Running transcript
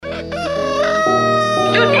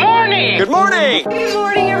Good morning. Good morning. Good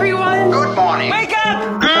morning, everyone. Good morning. Wake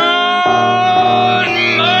up. Good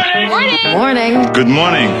morning. Morning. Good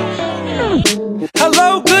morning.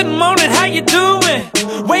 Hello, good morning, how you doing?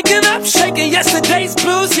 Waking up, shaking yesterday's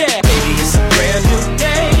blues, yeah. Baby, it's a brand new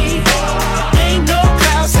day. Ain't no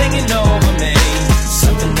clouds hanging over me.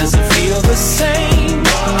 Something doesn't feel the same.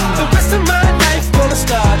 The rest of my life gonna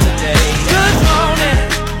start today. Good morning.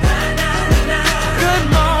 Good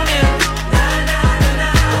morning.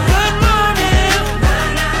 Good morning.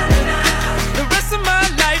 The rest of my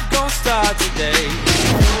life gonna start today.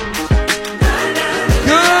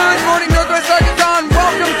 Good morning, Northwest Arkansas.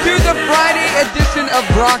 Welcome to the Friday edition of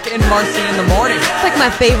Brock and Marci in the Morning. It's like my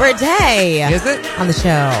favorite day. Is it? On the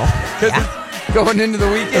show. Because it's going into the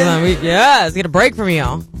weekend? Yes, get a break from you.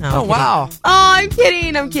 No, Oh, wow. Oh, I'm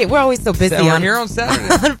kidding. We're always so busy So we're on, here on Saturday.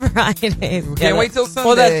 on Fridays. Can't wait till Sunday.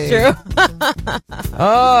 Well, that's true.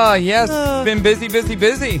 Oh, yes. It's been busy.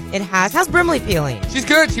 It has. How's Brimley feeling? She's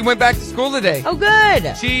good. She went back to school today. Oh,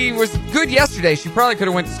 good. She was good yesterday. She probably could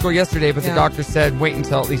have went to school yesterday, but the doctor said wait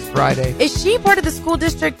until at least Friday. Is she part of the school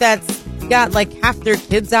district that's got like half their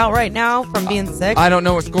kids out right now from being sick? I don't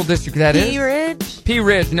know what school district that is. Pea Ridge? Pea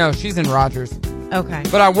Ridge. No, she's in Rogers. Okay.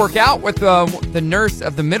 But I work out with the nurse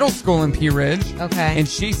of the middle school in Pea Ridge. Okay. And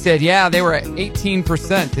she said, yeah, they were at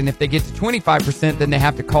 18%. And if they get to 25%, then they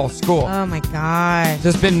have to call school. Oh, my gosh.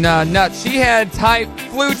 Just been nuts. She had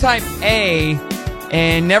flu type A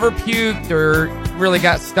and never puked or really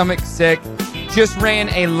got stomach sick. Just ran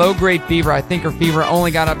a low-grade fever. I think her fever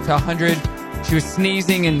only got up to 100. She was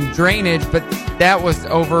sneezing and drainage, but that was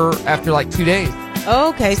over after like 2 days.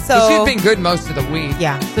 Okay, so she's been good most of the week.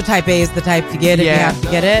 Yeah, so type A is the type to get if you have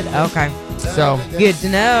to get it. Okay. So good to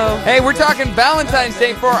know. Hey, we're talking Valentine's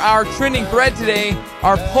Day for our trending thread today.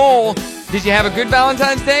 Our poll, did you have a good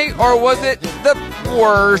Valentine's Day or was it the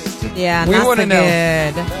worst? Yeah, we not want to so know.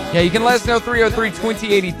 Good. Yeah, you can let us know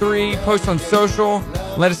 303-2083. Post on social.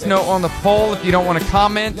 Let us know on the poll if you don't want to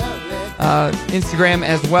comment. Instagram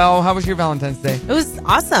as well. How was your Valentine's Day? It was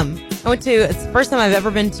awesome. It's the first time I've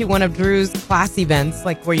ever been to one of Drew's class events,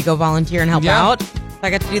 like where you go volunteer and help out. So I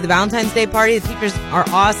got to do the Valentine's Day party. The teachers are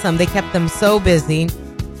awesome. They kept them so busy.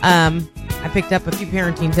 I picked up a few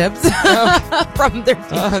parenting tips from their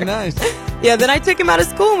teacher. Oh, nice. Yeah, then I took him out of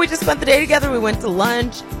school and we just spent the day together. We went to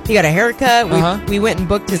lunch. He got a haircut. We went and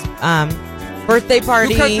booked his birthday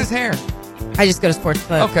party. Who cuts his hair? I just go to Sports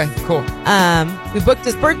Club. Okay, cool. We booked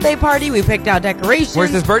his birthday party. We picked out decorations. Where's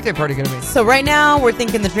his birthday party going to be? So right now we're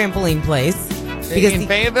thinking the trampoline place. Because in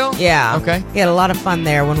Fayetteville? Yeah. Okay. He had a lot of fun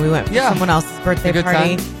there when we went for someone else's birthday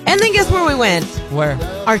party. Time. And then guess where we went? Where?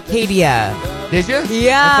 Arcadia. Did you?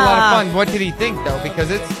 Yeah. That's a lot of fun. What did he think though?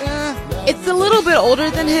 Because it's a little bit older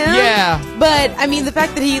than him. Yeah. But I mean the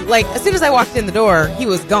fact that he as soon as I walked in the door, he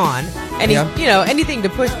was gone. And he anything to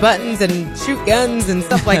push buttons and shoot guns and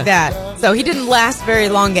stuff like that. So he didn't last very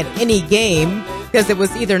long at any game because it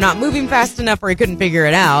was either not moving fast enough or he couldn't figure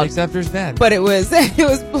it out. Except for his dad. But it was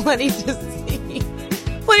plenty to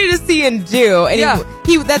see and do. And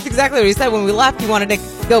he that's exactly what he said. When we left, he wanted to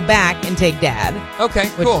go back and take Dad. Okay,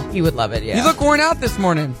 cool. He would love it, yeah. You look worn out this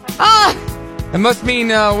morning. Ah! It must mean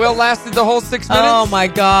Will lasted the whole 6 minutes. Oh, my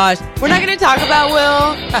gosh. We're not going to talk about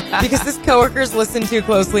Will because his coworkers listen too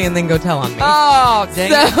closely and then go tell on me. Oh,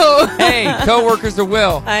 dang it. Hey, coworkers of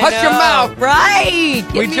Will. Hush your mouth. Right.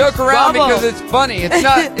 We joke around because it's funny. It's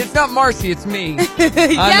not Marci, it's me. I'm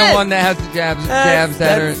the one that has the jabs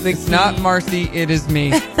at her. It's not Marci, it is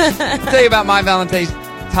me. I'll tell you about my Valentine's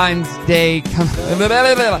Day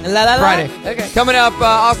Friday. Okay. Coming up,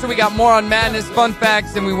 also we got more on madness, fun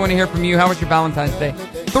facts, and we want to hear from you. How was your Valentine's Day?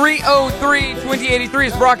 303-2083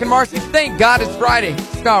 is Brock and Marci. Thank God it's Friday.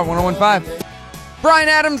 Star 101.5. Brian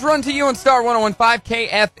Adams, Run to You on Star 101.5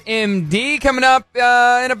 KFMD. Coming up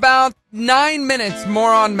in about 9 minutes,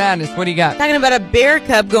 more on madness. What do you got? Talking about a bear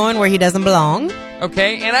cub going where he doesn't belong.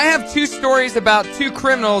 Okay, and I have 2 stories about 2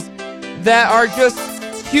 criminals that are just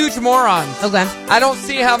huge morons. Okay. I don't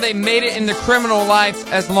see how they made it in the criminal life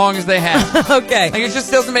as long as they have. Okay. Like, it just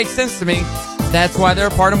doesn't make sense to me. That's why they're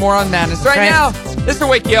a part of Moron Madness. Right now, this will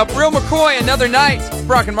wake you up. Real McCoy, Another Night.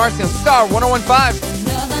 Brock and Marci on Star 101.5.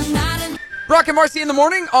 Brock and Marci in the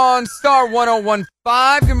morning on Star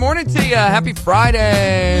 101.5. Good morning to you. Happy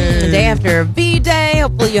Friday. The day after V-Day.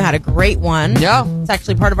 Hopefully you had a great one. Yeah. It's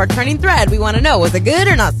actually part of our trending thread. We want to know, was it good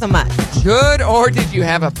or not so much? Good, or did you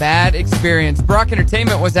have a bad experience? Brock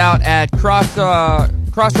Entertainment was out at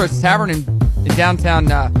Crossroads Tavern in downtown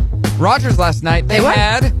Rogers last night. They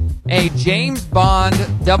had a James Bond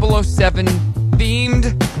 007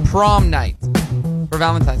 themed prom night for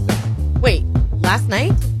Valentine's Day. Wait, last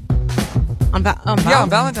night? On Yeah, on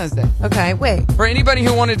Valentine's Day. Okay, wait. For anybody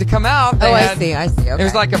who wanted to come out, they I see. Okay. It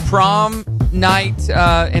was like a prom night,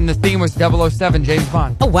 and the theme was 007, James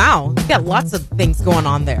Bond. Oh, wow. You got lots of things going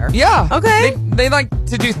on there. Yeah. Okay. They like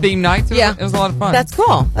to do theme nights. It was a lot of fun. That's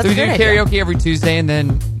cool. That's so we do a great karaoke idea. every Tuesday, and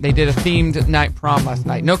then they did a themed night prom last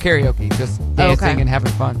night. No karaoke, just dancing and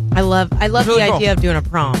having fun. I love really the cool. idea of doing a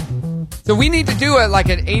prom. So we need to do it like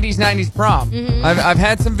an 80s, 90s prom. Mm-hmm. I've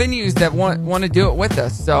had some venues that want to do it with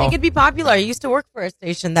us. So I think it'd be popular. I used to work for a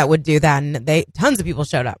station that would do that, and tons of people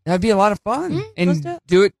showed up. That'd be a lot of fun. let's And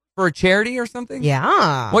do it for a charity or something?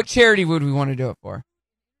 Yeah. What charity would we want to do it for?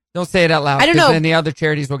 Don't say it out loud. I don't 'cause know. Then the other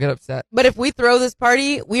charities will get upset. But if we throw this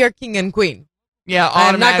party, we are king and queen. Yeah,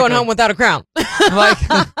 I'm not going automatically. home without a crown. Like,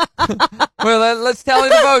 well, let's tally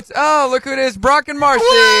the votes. Oh, look who it is. Brock and Marci.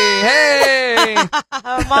 Hey.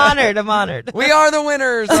 I'm honored. We are the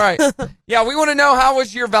winners. All right. Yeah, we want to know, how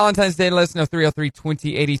was your Valentine's Day? Let us know.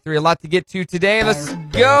 303-2083. A lot to get to today. Let's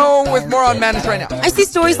go with more on Madness right now. I see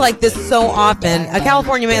stories like this so often. A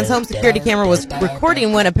California man's home security camera was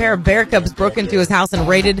recording when a pair of bear cubs broke into his house and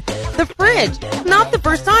raided the fridge. Not the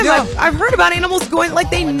first time. Yeah. I've heard about animals going like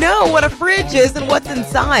they know what a fridge is and what's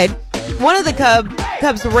inside. One of the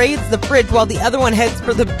cubs raids the fridge while the other one heads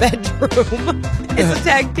for the bedroom. It's a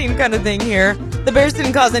tag team kind of thing here. The bears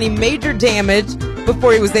didn't cause any major damage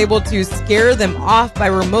before he was able to scare them off by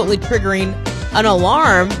remotely triggering an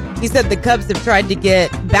alarm. He said the cubs have tried to get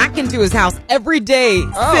back into his house every day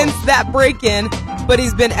since that break-in, but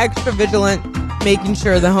he's been extra vigilant, making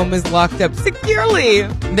sure the home is locked up securely.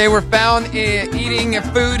 They were found eating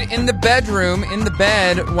food in the bedroom, in the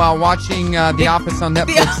bed, while watching The Office on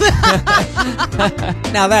Netflix.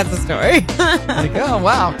 Now that's a story. Like, oh,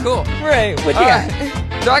 wow, cool. Right. What you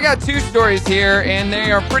got? So I got two stories here, and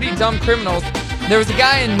they are pretty dumb criminals. There was a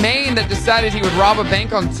guy in Maine that decided he would rob a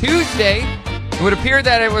bank on Tuesday. It would appear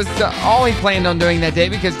that it was all he planned on doing that day,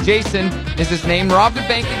 because Jason is his name, robbed a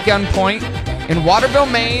bank at gunpoint in Waterville,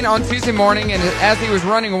 Maine on Tuesday morning, and as he was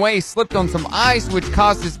running away, he slipped on some ice, which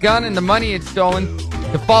caused his gun and the money he had stolen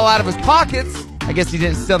to fall out of his pockets. I guess he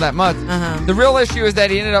didn't steal that much. The real issue is that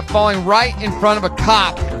he ended up falling right in front of a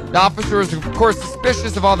cop. The officer was, of course,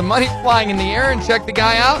 suspicious of all the money flying in the air and checked the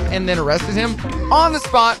guy out and then arrested him on the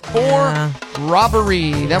spot for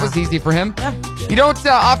robbery. That was easy for him. You don't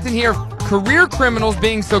often hear career criminals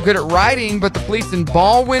being so good at riding, but the police in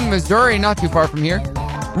Baldwin, Missouri, not too far from here,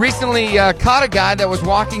 recently caught a guy that was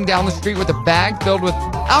walking down the street with a bag filled with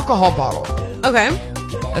alcohol bottles. Okay.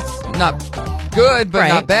 That's not good, but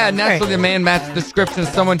not bad. Naturally, the man matched the description of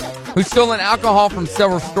someone who's stolen alcohol from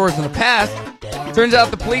several stores in the past. Turns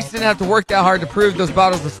out the police didn't have to work that hard to prove those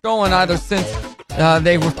bottles were stolen either, since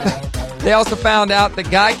they were. They also found out the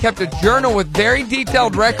guy kept a journal with very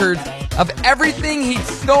detailed records of everything he'd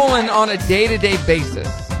stolen on a day-to-day basis.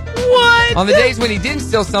 What? On the days when he didn't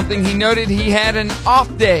steal something, he noted he had an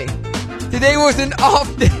off day. Today was an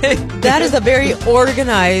off day. That is a very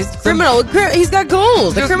organized criminal. He's got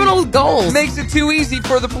goals. A criminal with goals. Makes it too easy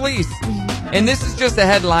for the police. And this is just a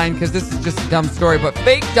headline because this is just a dumb story, but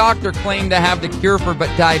fake doctor claimed to have the cure for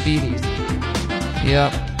diabetes.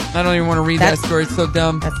 Yep. I don't even want to read that story. It's so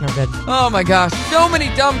dumb. That's no good. Oh my gosh. So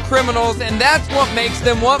many dumb criminals, and that's what makes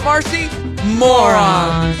them what, Marci?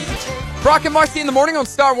 Morons. Brock and Marci in the morning on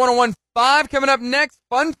Star 101.5. Coming up next,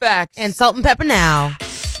 fun facts. And salt and pepper now.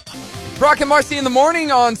 Brock and Marci in the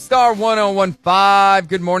morning on Star 101.5.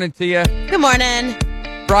 Good morning to you. Good morning.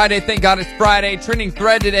 Friday, thank God it's Friday. Trending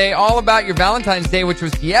thread today, all about your Valentine's Day, which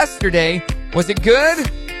was yesterday. Was it good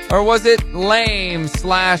or was it lame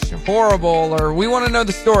 / horrible? Or we want to know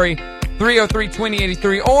the story.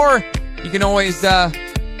 303-2083, or you can always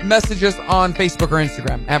message us on Facebook or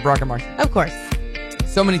Instagram at Brock and Marci. Of course.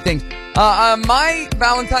 So many things. My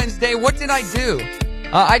Valentine's Day, what did I do?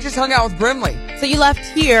 I just hung out with Brimley. So you left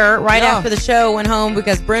here right after the show, went home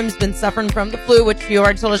because Brim's been suffering from the flu, which you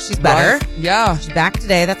already told us she's better. Right. Yeah. She's back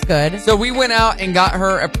today. That's good. So we went out and got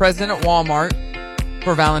her a present at Walmart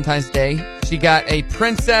for Valentine's Day. She got a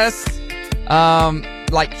Princess,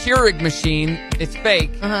 Keurig machine. It's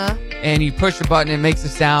fake. And you push a button, it makes the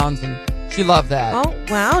sounds, and she loved that. Oh,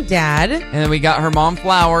 wow, Dad. And then we got her mom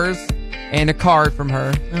flowers and a card from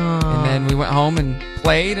her. And then we went home and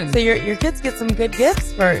played. And so your kids get some good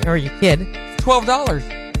gifts or your kid? $12.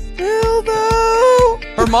 Still though.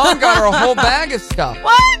 Her mom got her a whole bag of stuff.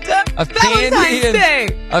 What? Of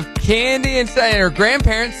candy and her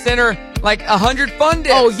grandparents sent her like 100 fun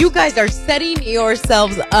dips. Oh, you guys are setting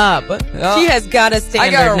yourselves up. She has got a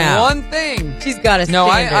standard now. I got her now. one thing. She's got a standard. No,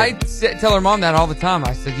 I tell her mom that all the time.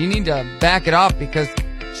 I said, you need to back it up because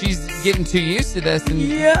she's getting too used to this, and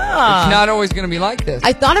Yeah. it's not always going to be like this.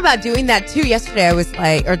 I thought about doing that too yesterday. I was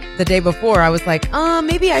like, or the day before, I was like,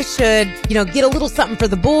 maybe I should, get a little something for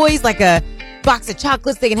the boys, like a box of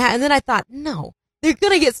chocolates they can have. And then I thought, no, they're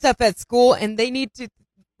going to get stuff at school and they need to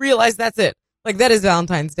realize that's it. Like, that is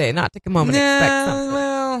Valentine's Day, not to come home and expect something.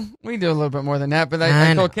 Well, we do a little bit more than that. But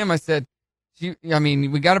I told Kim, I said,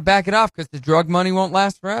 we got to back it off because the drug money won't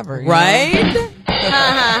last forever. Right?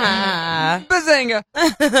 Bazinga.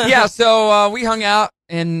 Yeah, so we hung out,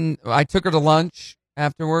 and I took her to lunch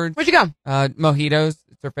afterwards. Where'd you go? Mojitos.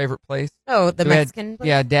 It's her favorite place. Oh, the So we had- Mexican place?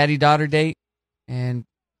 Yeah, daddy-daughter date. And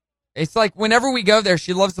it's like whenever we go there,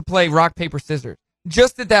 she loves to play rock, paper, scissors.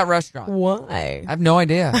 Just at that restaurant. Why? I have no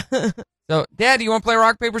idea. So, Dad, do you want to play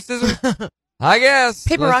rock, paper, scissors? I guess.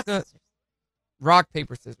 Paper, Let's rock, do it. scissors. Rock,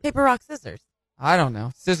 paper, scissors. Paper, rock, scissors. I don't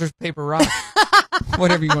know. Scissors, paper, rock.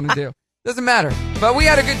 Whatever you want to do. Doesn't matter. But we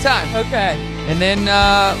had a good time. Okay. And then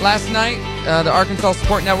last night, the Arkansas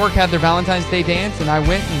Support Network had their Valentine's Day dance, and I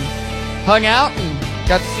went and hung out and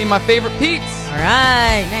got to see my favorite Pete's. All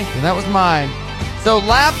right. Nice. And that was mine. So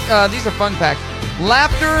these are fun facts.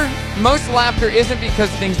 Most laughter isn't because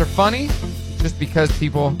things are funny, just because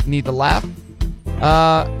people need to laugh.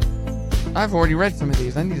 I've already read some of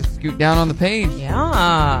these. I need to scoot down on the page.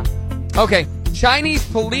 Yeah. Okay, Chinese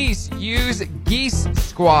police use geese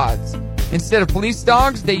squads. Instead of police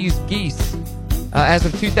dogs, they use geese. As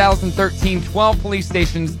of 2013, 12 police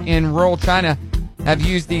stations in rural China have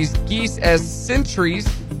used these geese as sentries.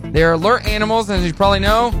 They're alert animals, and as you probably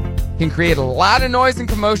know, can create a lot of noise and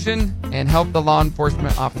commotion and help the law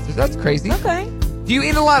enforcement officers. That's crazy. Okay. Do you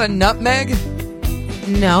eat a lot of nutmeg?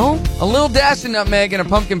 No. A little dash of nutmeg in a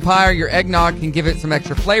pumpkin pie or your eggnog can give it some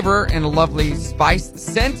extra flavor and a lovely spiced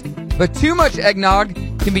scent. But too much eggnog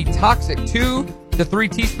can be toxic. 2 to 3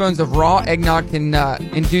 teaspoons of raw eggnog can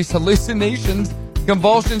induce hallucinations,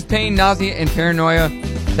 convulsions, pain, nausea, and paranoia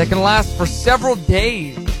that can last for several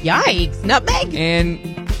days. Yikes. Nutmeg? And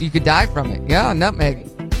you could die from it. Yeah, nutmeg.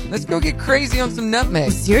 Let's go get crazy on some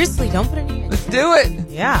nutmeg. Seriously, don't put it in. Let's do it.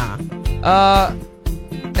 Yeah.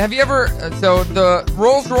 Have you ever... So the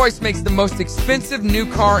Rolls-Royce makes the most expensive new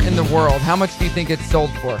car in the world. How much do you think it's sold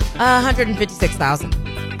for?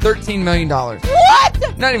 $156,000. $13 million.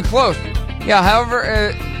 What? Not even close. Yeah, however,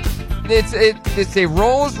 it's a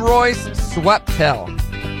Rolls-Royce Sweptail.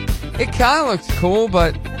 It kind of looks cool,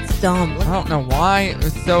 but That's dumb. I don't know why it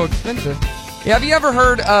was so expensive. Yeah, have you ever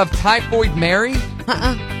heard of Typhoid Mary?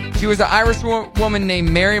 She was an Irish woman named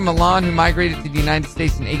Mary Milan who migrated to the United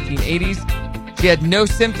States in the 1880s. She had no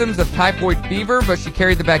symptoms of typhoid fever, but she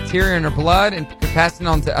carried the bacteria in her blood and could pass it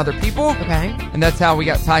on to other people. Okay. And that's how we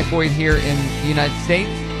got typhoid here in the United States.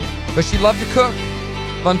 But she loved to cook.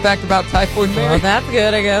 Fun fact about Typhoid Mary. Well, that's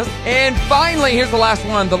good, I guess. And finally, here's the last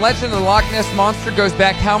one. The legend of the Loch Ness Monster goes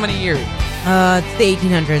back how many years? It's the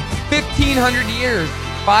 1800s. 1,500 years.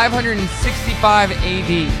 565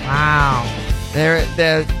 AD. Wow.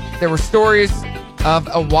 There were stories of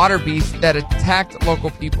a water beast that attacked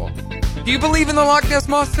local people. Do you believe in the Loch Ness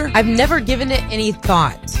Monster? I've never given it any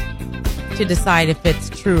thought to decide if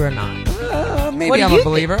it's true or not. Maybe What do I'm you a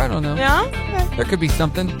believer. I don't know. Yeah? Okay. There could be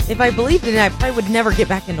something. If I believed in it, I probably would never get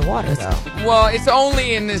back into water, though. Well, it's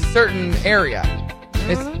only in this certain area.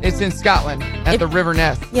 It's in Scotland at the River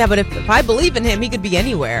Ness. Yeah, but if I believe in him, he could be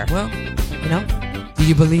anywhere. Well, You know? do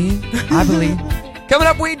you believe? I believe. Coming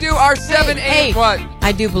up, we do our 7, 8. Hey, What?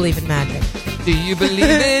 I do believe in magic. Do you believe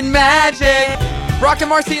in magic? Brock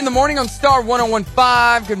and Marci in the morning on Star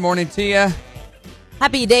 101.5. Good morning to you.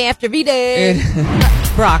 Happy day after V-Day.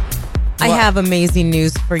 Brock, I What? have amazing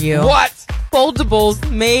news for you. What?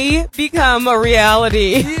 Foldables may become a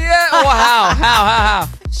reality. Yeah. Well, how?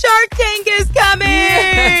 Shark Tank is coming.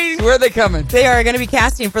 Yes. Where are they coming? They are going to be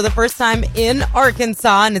casting for the first time in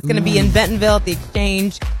Arkansas, and it's going to be in Bentonville at the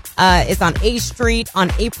Exchange. It's on A Street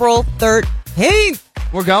on April 13th.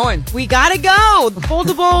 We're going. We gotta go. The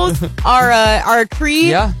foldables are our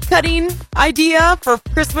tree cutting idea for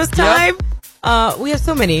Christmas time. We have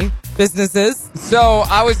so many businesses. So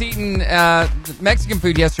I was eating Mexican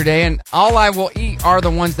food yesterday, and all I will eat are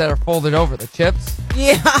the ones that are folded over, the chips.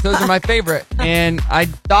 Yeah. Those are my favorite. And I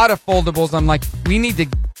thought of foldables. I'm like, we need to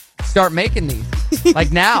start making these,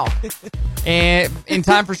 like now. And in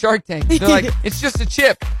time for Shark Tank. They're like, it's just a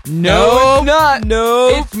chip. No, it's not. No.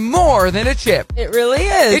 It's more than a chip. It really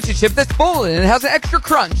is. It's a chip that's folded and it has an extra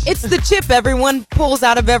crunch. It's the chip everyone pulls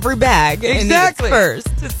out of every bag. Exactly. And eats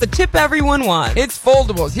first. It's the chip everyone wants. It's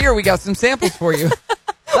foldables. Here, we got some samples for you.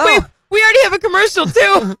 Oh. We already have a commercial,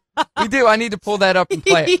 too. We do. I need to pull that up and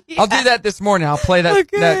play it. Yeah. I'll do that this morning. I'll play that,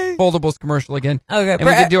 Okay. that foldables commercial again. Okay. And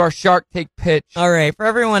we can do our Shark Take pitch. All right. For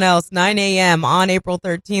everyone else, 9 a.m. on April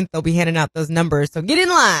 13th, they'll be handing out those numbers. So get in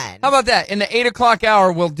line. How about that? In the 8 o'clock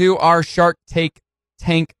hour, we'll do our Shark Take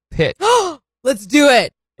tank pitch. Let's do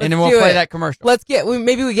it. And then we'll play that commercial.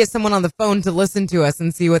 Maybe we get someone on the phone to listen to us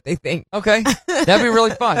and see what they think. Okay. That'd be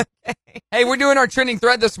really fun. Okay. Hey, we're doing our trending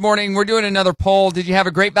thread this morning. We're doing another poll. Did you have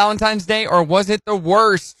a great Valentine's Day or was it the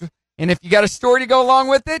worst? And if you got a story to go along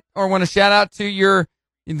with it or want to shout out to your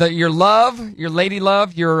love, your lady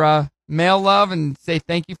love, your male love and say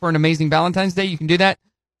thank you for an amazing Valentine's Day, you can do that.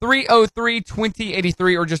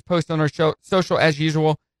 303-2083 or just post on our social as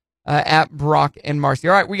usual. At Brock and Marci.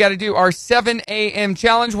 All right, we got to do our 7 a.m.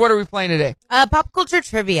 challenge. What are we playing today? Pop culture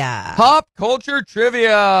trivia. Pop culture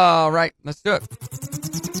trivia. All right, let's do it.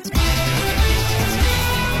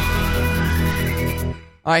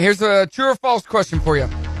 All right, here's a true or false question for you.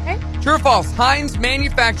 Okay. True or false? Heinz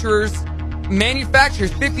manufactures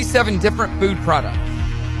 57 different food products.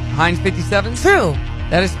 Heinz 57? True.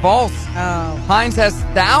 That is false. Oh. Heinz has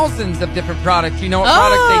thousands of different products. You know what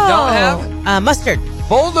product they don't have? Mustard.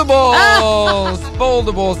 Foldables.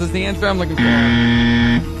 Foldables is the answer I'm looking for.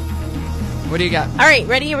 What do you got? All right,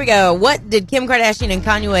 ready? Here we go. What did Kim Kardashian and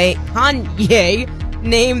Kanye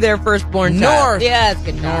name their firstborn child? North. Yes,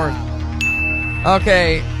 good job. North.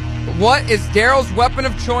 Okay. What is Daryl's weapon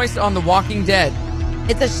of choice on The Walking Dead?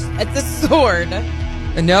 It's a sword.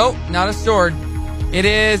 No, not a sword. It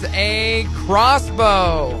is a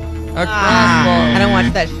crossbow. A crossbow. I don't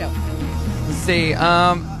watch that show. Let's see.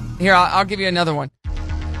 Here, I'll give you another one.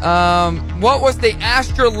 What was the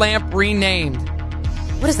Astra lamp renamed?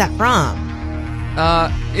 What is that from?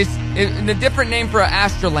 It's a different name for an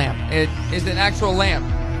Astra lamp. It is an actual lamp.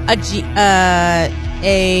 I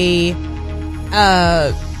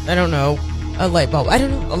don't know. A light bulb. I don't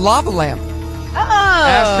know. A lava lamp. Oh.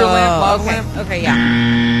 Astra lamp, lava lamp. Okay,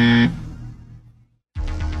 yeah.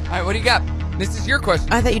 All right, what do you got? This is your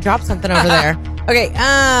question. I thought you dropped something over there. Okay,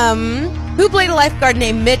 who played a lifeguard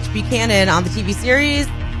named Mitch Buchanan on the TV series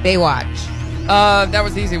Baywatch? That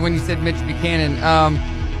was easy when you said Mitch Buchanan.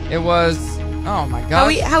 It was, oh my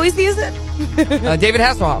God. How easy is it? David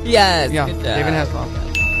Hasselhoff. Yes. Yeah, good job. David Hasselhoff.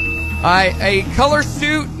 All right, what color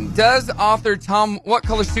suit does author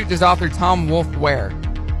Tom Wolfe wear?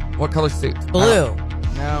 What color suit? Blue.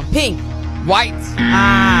 No. Pink. White.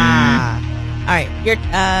 All right,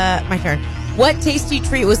 my turn. What tasty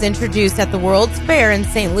treat was introduced at the World's Fair in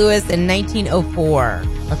St. Louis in 1904?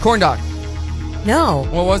 A corn dog. No.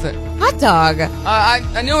 What was it? Hot dog.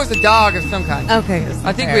 I knew it was a dog of some kind. Okay.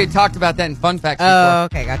 I think we had talked about that in Fun Facts before. Oh,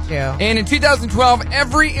 okay, got you. And in 2012,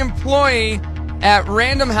 every employee at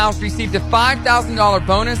Random House received a $5,000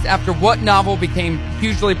 bonus after what novel became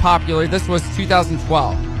hugely popular? This was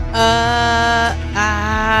 2012. I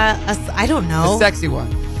don't know. The sexy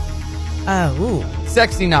one. Ooh.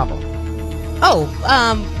 Sexy novel. Oh,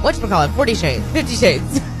 whatchamacallit? 50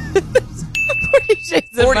 Shades. 40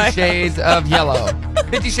 Shades of 40 Shades of Yellow.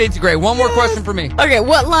 50 Shades of Grey. One more question for me. Okay,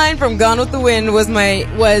 what line from Gone with the Wind was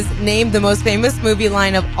named the most famous movie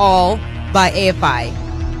line of all by AFI?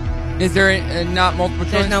 Is there not multiple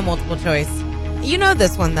choice? There's no multiple choice. You know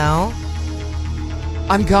this one, though.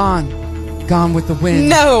 I'm gone. Gone with the Wind.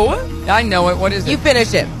 No. I know it. What is You it?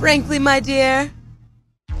 finish it. Frankly, my dear.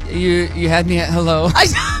 You had me at hello.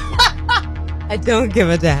 I don't give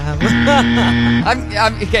a damn.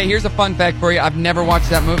 Okay, here's a fun fact for you. I've never watched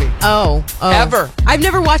that movie. Oh. Ever. I've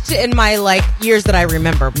never watched it in my, years that I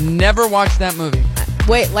remember. Never watched that movie.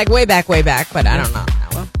 Way back, but I don't know.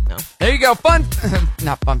 No. There you go.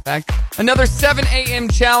 Not fun fact. Another 7 a.m.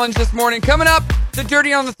 challenge this morning. Coming up, the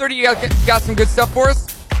Dirty on the 30. You got some good stuff for us?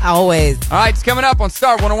 Always. All right, it's coming up on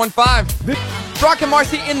Star 101.5. Brock and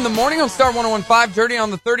Marci in the morning on Star 101.5. Dirty on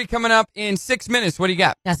the 30 coming up in 6 minutes. What do you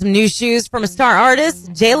got? Got some new shoes from a star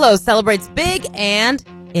artist. J-Lo celebrates big, and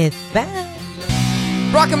it's back.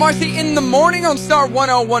 Brock and Marci in the morning on Star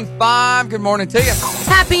 101.5. Good morning to you.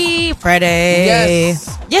 Happy Friday.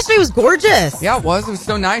 Yes. Yesterday was gorgeous. Yeah, it was. It was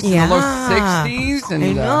so nice in the low 60s. And,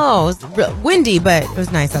 I know. It was windy, but it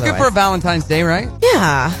was nice Good otherwise. for a Valentine's Day, right?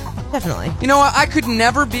 Yeah, definitely. You know what? I could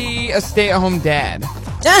never be a stay-at-home dad.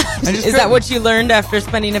 Is that what you learned after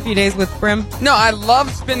spending a few days with Brim? No, I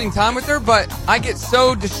love spending time with her, but I get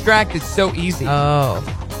so distracted so easy. Oh.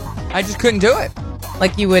 I just couldn't do it.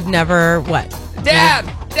 Like you would never, what? Dad!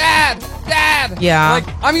 Yeah. Like,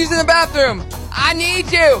 I'm using the bathroom. I need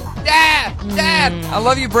you! Dad! I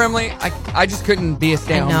love you, Brimley. I just couldn't be a I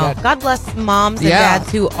stay-at-home know. dad. God bless moms and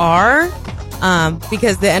dads who are,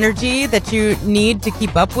 because the energy that you need to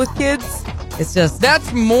keep up with kids It's just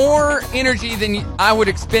That's more energy than I would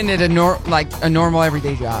expend at a normal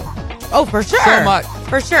everyday job. oh, for sure, So much.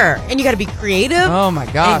 for sure. And you got to be creative. Oh my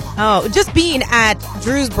gosh. Just being at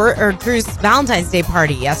Drew's Valentine's Day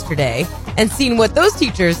party yesterday and seeing what those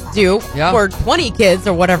teachers do Yeah. for 20 kids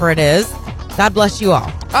or whatever it is. God bless you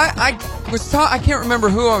all. I can't remember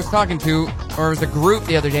who I was talking to, or it was a group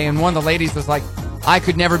the other day, and one of the ladies was like, I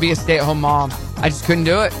could never be a stay-at-home mom. I just couldn't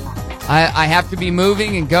do it. I have to be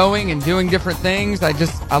moving and going and doing different things.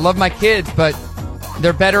 I love my kids, but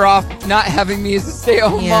they're better off not having me as a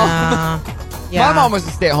stay-at-home mom. Yeah. My mom was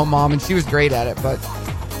a stay-at-home mom, and she was great at it, but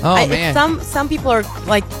man. Some people are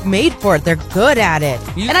like made for it. They're good at it.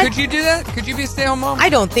 Could you do that? Could you be a stay-at-home mom? I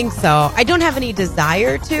don't think so. I don't have any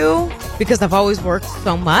desire to because I've always worked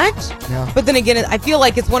so much. Yeah. But then again, I feel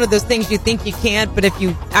like it's one of those things you think you can't, but if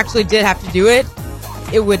you actually did have to do it,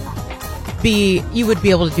 you would be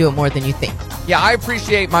able to do it more than you think. Yeah, I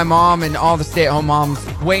appreciate my mom and all the stay-at-home moms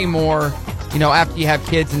way more, after you have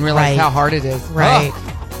kids and realize Right. how hard it is. Right.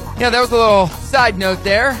 Yeah, that was a little side note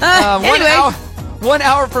there. Anyway. 1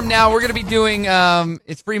 hour from now, we're going to be doing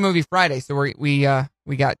it's Free Movie Friday, so we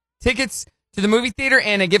got tickets to the movie theater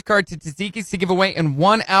and a gift card to Tzatziki's to give away in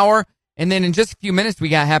 1 hour, and then in just a few minutes we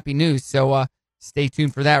got happy news. So stay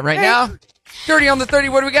tuned for that. Right now, 30 on the 30.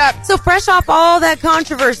 What do we got? So fresh off all that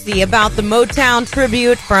controversy about the Motown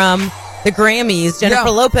tribute from the Grammys,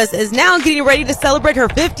 Jennifer Lopez is now getting ready to celebrate her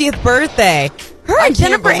 50th birthday. Her I and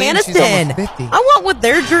can't Jennifer believe she's Aniston. almost 50. I want what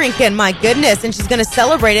they're drinking, my goodness. And she's going to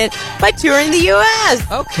celebrate it by touring the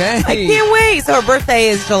U.S. Okay. I can't wait. So her birthday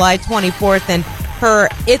is July 24th, and her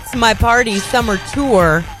It's My Party summer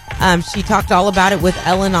tour, she talked all about it with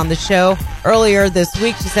Ellen on the show earlier this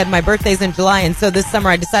week. She said, my birthday's in July, and so this summer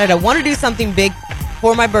I decided I want to do something big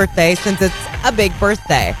for my birthday since it's a big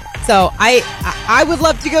birthday. So I would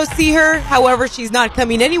love to go see her. However, she's not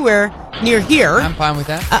coming anywhere near here. I'm fine with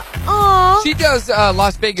that. Aw. She does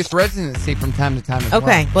Las Vegas residency from time to time as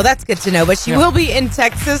Okay, well, that's good to know. But she will be in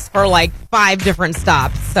Texas for like 5 different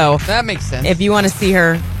stops. So That makes sense. if you want to see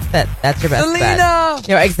her, that's your best Selena! bet.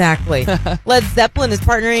 Yeah, exactly. Led Zeppelin is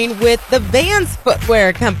partnering with the Vans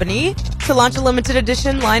footwear company to launch a limited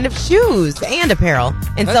edition line of shoes and apparel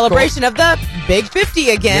in That's celebration of the Big 50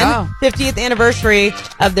 again. Yeah. 50th anniversary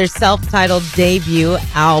of their self-titled debut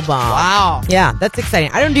album. Wow. Yeah, that's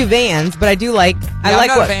exciting. I don't do Vans, but I do like. I Yeah, like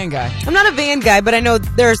I'm not what a van guy. I'm not a van guy, but I know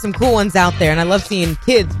there are some cool ones out there, and I love seeing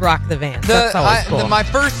kids rock the Vans. That's always cool. My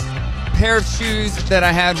first pair of shoes that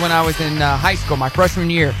I had when I was in high school, my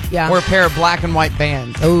freshman year, were a pair of black and white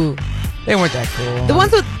Vans. Oh, They weren't that cool. the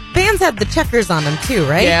ones with Vans had the checkers on them too,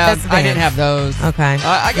 right? Yeah, That's I didn't Vans. have those. Okay.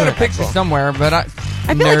 I got a picture somewhere, but I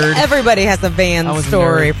feel like everybody has a I Vans was a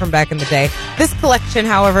story nerd. from back in the day. This collection,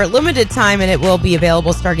 however, limited time, and it will be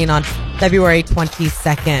available starting on February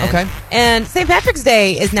 22nd. Okay. And St. Patrick's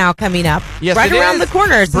Day is now coming up. Yes, right it around is. the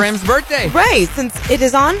corner. Brim's birthday. Right, since it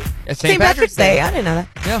is on St. Patrick's Day. I didn't know that.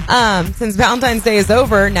 Yeah. Since Valentine's Day is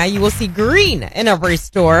over, now you will see green in every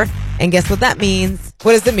store. And guess what that means?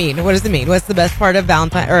 What does it mean? What does it mean? What's the best part of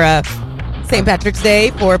St. Patrick's Day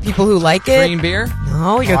for people who like it? Green beer?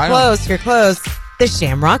 No, you're I don't- close. You're close. The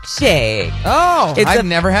Shamrock Shake. Oh, It's I've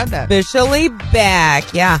never had that. Officially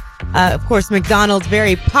back. Yeah. Of course, McDonald's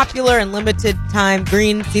very popular and limited time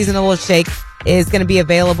green seasonal shake is going to be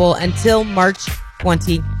available until March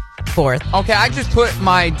 24th. Okay, I just put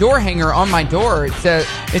my door hanger on my door. It says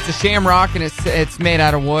it's a Shamrock and it's made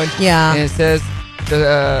out of wood. Yeah. And it says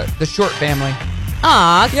the Short family.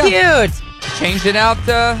 Aw, Yeah. cute. Changed it out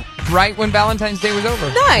right when Valentine's Day was over.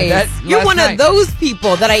 Nice. You're last one night. of those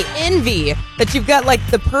people that I envy, that you've got like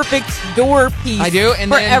the perfect door piece I do, and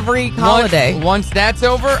for then every holiday. Once that's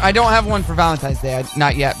over, I don't have one for Valentine's Day,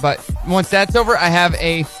 not yet. But once that's over, I have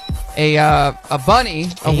a bunny,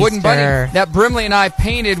 a wooden Easter. bunny that Brimley and I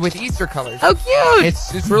painted with Easter colors. Oh, cute.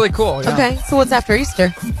 It's really cool. Yeah. Okay, so what's after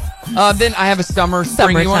Easter? Then I have a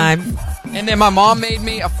springy one. Summertime. And then my mom made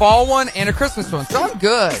me a fall one and a Christmas one, so I'm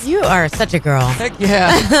good. You are such a girl. Heck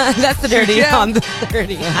yeah. That's the dirty Yeah. on the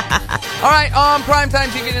 30. All right, on Primetime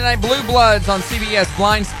TV tonight, Blue Bloods on CBS,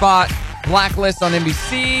 Blind Spot, Blacklist on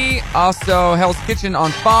NBC, also Hell's Kitchen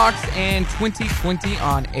on Fox, and 2020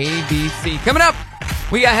 on ABC. Coming up,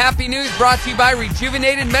 we got Happy News brought to you by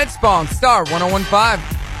Rejuvenated Med Spa on Star 101.5.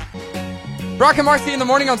 Brock and Marci in the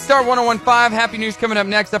morning on Star 101.5. Happy News coming up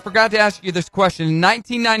next. I forgot to ask you this question. In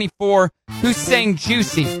 1994, who sang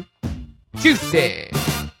Juicy? Juicy.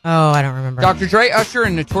 Oh, I don't remember. Dr. Dre, Usher,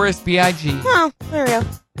 and Notorious B.I.G. Oh, there we go.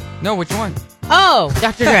 No, which one? Oh,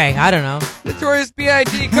 Dr. Dre. I don't know. Notorious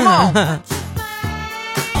B.I.G. Come on.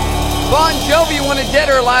 Bon Jovi wanted Dead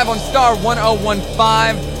or Alive on Star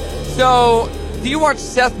 101.5. So Do you watch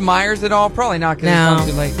Seth Meyers at all? Probably not, because No.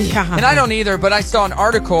 it's too late. Yeah. And I don't either, but I saw an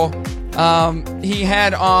article he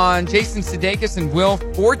had on Jason Sudeikis and Will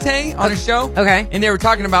Forte on his show. Okay. And they were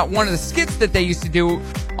talking about one of the skits that they used to do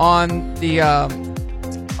on the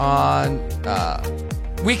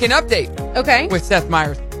Weekend Update Okay. with Seth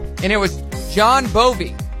Meyers. And it was John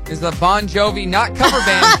Bovey. Is a Bon Jovi, not cover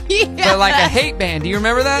band, Yes. but like a hate band. Do you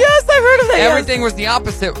remember that? Yes, I've heard of that. Everything was the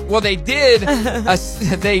opposite. Well, they did.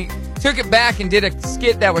 They took it back and did a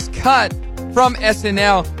skit that was cut from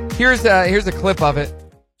SNL. Here's a clip of it.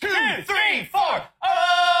 2, 3, 4.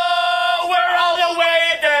 Oh, we're all the way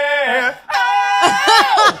there.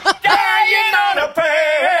 Oh, dying on a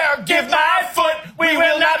prayer. Give my foot. We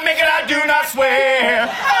will not make it. I do not swear.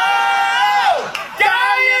 Oh,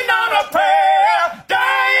 dying on a prayer.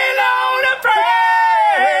 Dying on a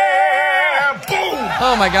prayer. Boom.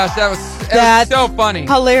 Oh my gosh, that was That's so funny.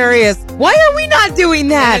 Hilarious. Why are we not doing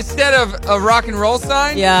And that? instead of a rock and roll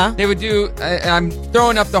sign, Yeah. they would do. I'm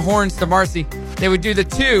throwing up the horns to Marci. They would do the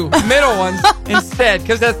two middle ones instead,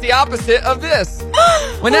 because that's the opposite of this.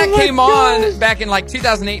 When that Oh my came gosh. on back in like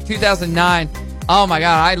 2008, 2009, oh my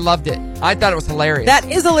god, I loved it. I thought it was hilarious. That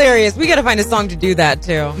is hilarious. We got to find a song to do that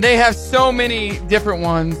too. They have so many different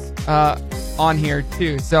ones on here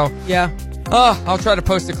too. So Yeah. I'll try to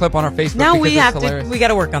post a clip on our Facebook. Now because we it's have hilarious. to. We got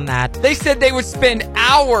to work on that. They said they would spend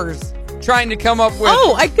hours trying to come up with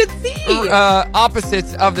Oh, I could see.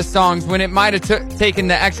 opposites of the songs when it might have taken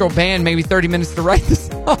the actual band maybe 30 minutes to write the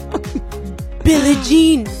song. Billie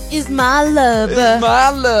Jean is my lover. My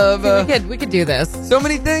love. We could do this. So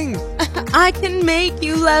many things. I can make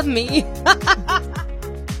you love me.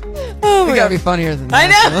 Oh We my gotta God. be funnier than I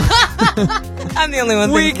that. know. I'm the only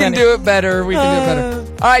one. We thinking can funny. do it better. We can do it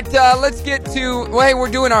better. All right, let's get to. Well, hey, we're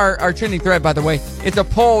doing our trending thread, by the way. It's a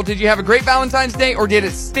poll. Did you have a great Valentine's Day or did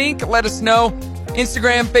it stink? Let us know.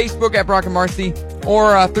 Instagram, Facebook at Brock and Marcy,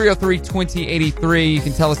 or 303-2083. You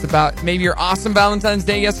can tell us about maybe your awesome Valentine's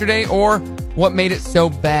Day yesterday or what made it so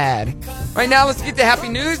bad. Right now, let's get to happy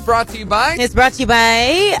news brought to you by It's brought to you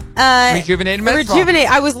by Rejuvenated Med Spa.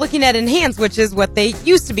 Rejuvenate. I was looking at Enhance, which is what they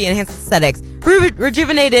used to be, Enhanced Aesthetics.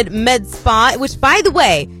 Rejuvenated Med Spa, which, by the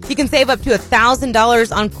way, you can save up to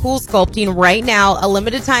 $1,000 on Cool Sculpting right now. A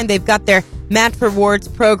limited time, they've got their Match Rewards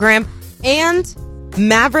program, and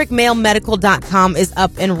MaverickMaleMedical.com is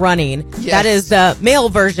up and running. Yes. That is the male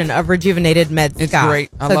version of Rejuvenated Med Spa. It's great.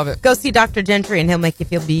 I love it. Go see Dr. Gentry, and he'll make you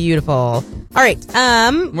feel beautiful. All right.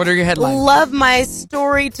 What are your headlines? Love my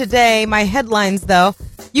story today. My headlines, though.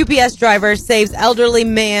 UPS driver saves elderly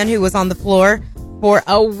man who was on the floor for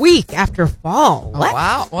a week after fall. Oh, What?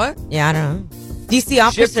 wow. What? Yeah, I don't know. DC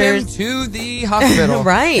Shipped him officers. to the hospital.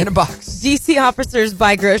 Right. In a box. DC officers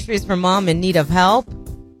buy groceries for mom in need of help.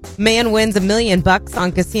 Man wins $1 million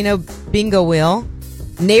on casino bingo wheel.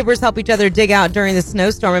 Neighbors help each other dig out during the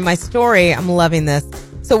snowstorm. In my story, I'm loving this.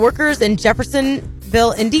 So workers in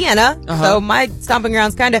Jeffersonville, Indiana, so my stomping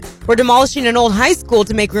grounds kind of, were demolishing an old high school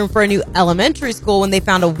to make room for a new elementary school when they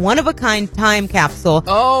found a one-of-a-kind time capsule.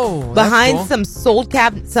 Oh, that's Behind cool.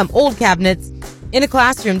 some old cabinets in a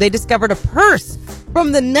classroom, they discovered a purse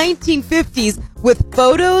from the 1950s with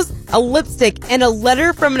photos, a lipstick, and a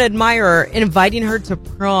letter from an admirer inviting her to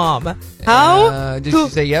prom. How? Did she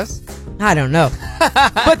say yes? I don't know.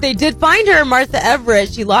 But they did find her, Martha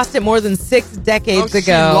Everett. She lost it more than 6 decades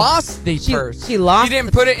ago. She lost the She- purse. she lost She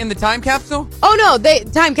didn't put it in the time capsule? Oh no,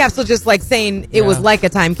 time capsule, just like saying it was Yeah. like a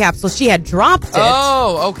time capsule. She had dropped it.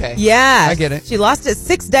 Oh, okay. Yeah. I get it. She lost it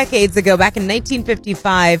 6 decades ago, back in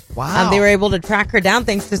 1955. Wow. They were able to track her down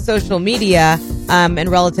thanks to social media, and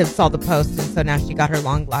relatives saw the post, and so now she got her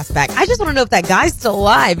long lost back. I just want to know if that guy's still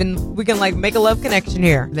alive, and we can like make a love connection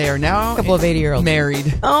here. They are now A couple of 80-year-olds.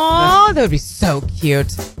 married. Oh, that would be so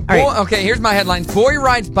cute. All right. Well, okay, here's my headline. Boy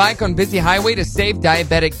rides bike on busy highway to save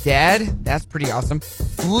diabetic dad. That's pretty awesome.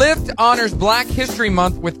 Lyft honors Black History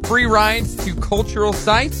Month with free rides to cultural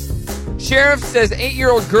sites. Sheriff says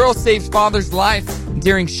 8-year-old girl saves father's life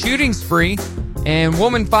during shooting spree. And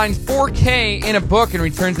woman finds $4,000 in a book and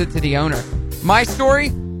returns it to the owner. My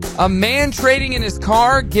story, a man trading in his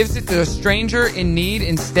car gives it to a stranger in need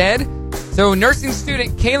instead. So nursing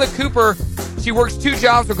student Kayla Cooper, she works 2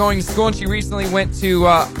 jobs while going to school, and she recently went to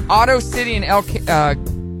Auto City in El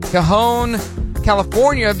Cajon,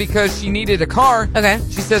 California, because she needed a car. Okay.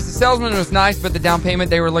 She says the salesman was nice, but the down payment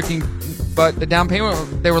they were looking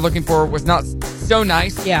for was not so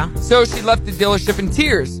nice. Yeah. So she left the dealership in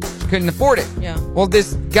tears. She couldn't afford it. Yeah. Well,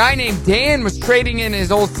 this guy named Dan was trading in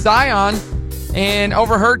his old Scion and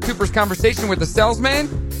overheard Cooper's conversation with the salesman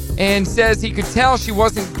and says he could tell she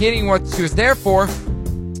wasn't getting what she was there for.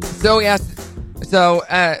 So he asked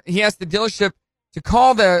the dealership to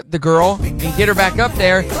call the girl and get her back up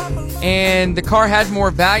there. And the car had more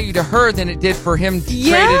value to her than it did for him to trade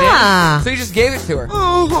it in. So he just gave it to her.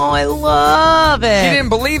 Oh, I love it. She didn't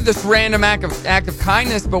believe this random act of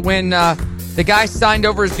kindness, but when the guy signed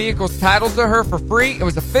over his vehicle's title to her for free, it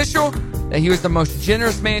was official that he was the most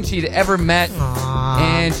generous man she'd ever met. Aww.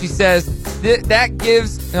 And she says that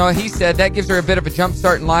gives her a bit of a jump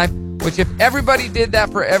start in life, which if everybody did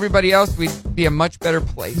that for everybody else, we'd be a much better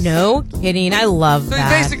place. No kidding. I love that. So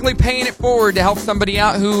he's basically paying it forward to help somebody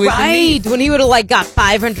out who is in need. When he would have got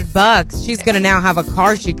 $500, she's going to now have a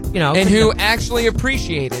car and who actually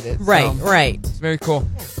appreciated it. Right, so, right. It's very cool.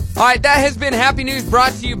 All right, that has been Happy News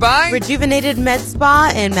brought to you by Rejuvenated Med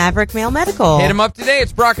Spa and Maverick Male Medical. Hit them up today.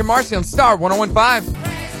 It's Brock and Marci on Star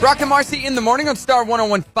 101.5. Brock and Marci in the morning on Star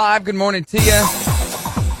 101.5. Good morning to you.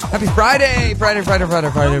 Happy Friday. Friday.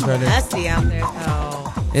 Messy out there,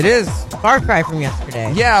 though. It is. Far cry from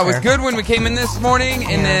yesterday. Yeah, it was good when we came in this morning,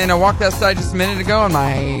 and then I walked outside just a minute ago, and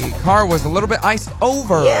my car was a little bit iced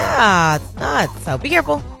over. Yeah, it's nuts. So be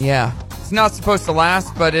careful. Yeah. It's not supposed to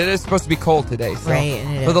last, but it is supposed to be cold today. So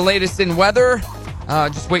right. For the latest in weather,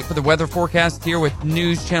 just wait for the weather forecast here with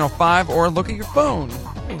News Channel 5 or look at your phone.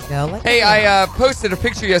 There you go. Hey, I posted a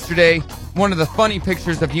picture yesterday, one of the funny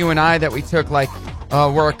pictures of you and I that we took,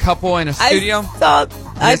 we're a couple in a studio.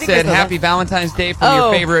 I said Happy Valentine's Day from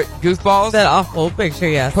your favorite goofballs. That awful picture,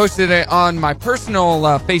 yes. Posted it on my personal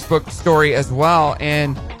Facebook story as well,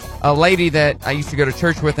 and a lady that I used to go to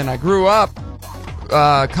church with and I grew up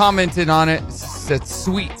commented on it, said,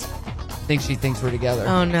 "Sweet." I think she thinks we're together.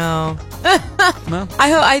 Oh, no. Well,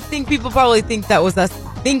 I think people probably think that was us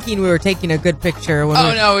thinking we were taking a good picture. When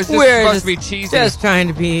no, it's just supposed to be cheesy. Just trying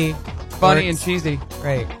to be funny and cheesy.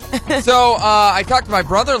 Right. So I talked to my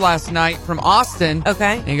brother last night from Austin.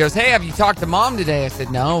 Okay. And he goes, "Hey, have you talked to Mom today?" I said,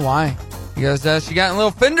 "No, why?" He goes, "She got a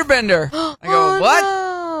little fender bender." I go, "What?"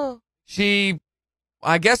 No. She,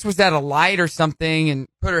 I guess, was at a light or something and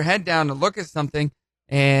put her head down to look at something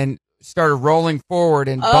and started rolling forward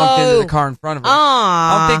and bumped into the car in front of her.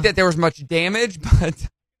 I don't think that there was much damage, but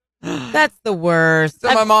that's the worst.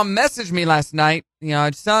 So my mom messaged me last night,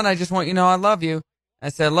 "Son, I just want you to know I love you." I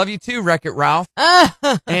said, "I love you too, Wreck-It Ralph."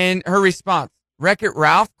 And her response, "Wreck-It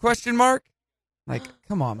Ralph?" ? Like,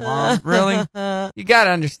 come on, Mom, really? You got to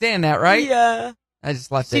understand that, right? Yeah. I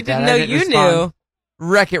just left it. She didn't know you knew.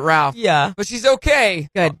 Wreck-It Ralph. Yeah. But she's okay.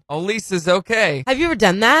 Good. Elisa's okay. Have you ever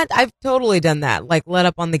done that? I've totally done that. Like let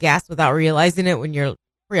up on the gas without realizing it when you're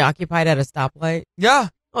preoccupied at a stoplight. Yeah.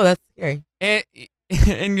 Oh, that's scary. And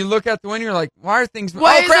you look out the window, you're like, why are things moving?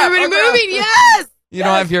 Why is everybody moving? Yes. You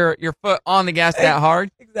don't have your foot on the gas that hard.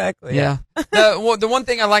 Exactly. Yeah. The one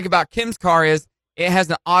thing I like about Kim's car is it has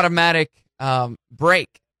an automatic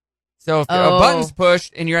brake. So if a button's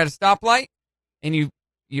pushed and you're at a stoplight and you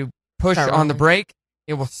push on the brake,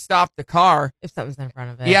 it will stop the car if something's in front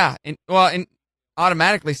of it. Yeah, and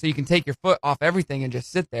automatically, so you can take your foot off everything and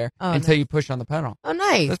just sit there until you push on the pedal. Oh,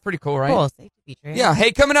 nice. That's pretty cool, right? Cool, safety feature. Yeah.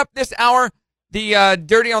 Hey, coming up this hour, the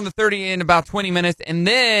Dirty on the 30 in about 20 minutes, and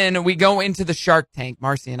then we go into the Shark Tank.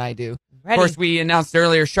 Marci and I do. Ready. Of course, we announced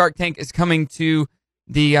earlier Shark Tank is coming to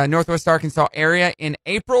the Northwest Arkansas area in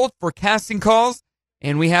April for casting calls,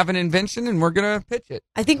 and we have an invention, and we're going to pitch it.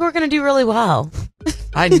 I think we're going to do really well.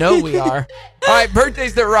 I know we are. All right,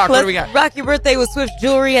 birthdays that rock. What do we got? Rock your birthday with Swift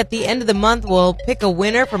Jewelry. At the end of the month, we'll pick a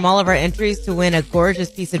winner from all of our entries to win a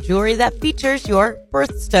gorgeous piece of jewelry that features your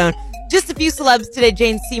birthstone. Just a few celebs today.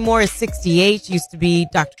 Jane Seymour is 68. She used to be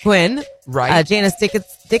Dr. Quinn. Right. Janice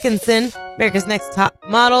Dickinson, America's Next Top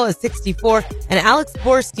Model, is 64. And Alex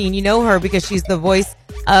Borstein, you know her because she's the voice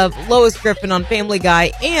of Lois Griffin on Family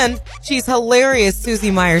Guy. And she's hilarious,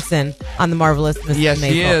 Susie Meyerson on The Marvelous Mrs. Yes,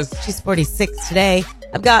 Maisel. she is. She's 46 today.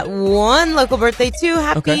 I've got one local birthday, too.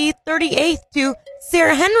 Happy 38th to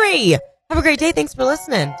Sarah Henry. Have a great day. Thanks for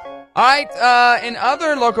listening. All right, in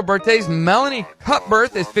other local birthdays, Melanie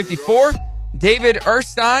Cutbirth is 54. David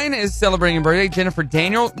Erstein is celebrating a birthday. Jennifer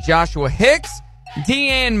Daniel, Joshua Hicks,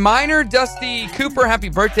 Deanne Miner, Dusty Cooper, happy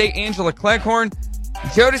birthday. Angela Cleghorn,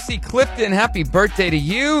 Jodeci Clifton, happy birthday to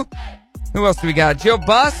you. Who else do we got? Jill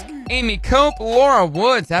Busk, Amy Cope, Laura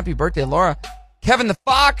Woods, happy birthday, Laura. Kevin the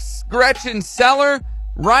Fox, Gretchen Seller,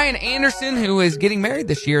 Ryan Anderson, who is getting married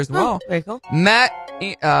this year as well. Oh, very cool. Matt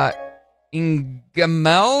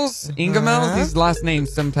Ingemels. These last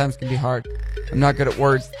names sometimes can be hard. I'm not good at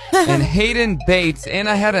words. And Hayden Bates. And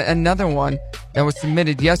I had another one that was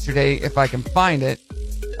submitted yesterday, if I can find it.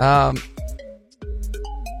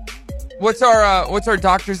 What's our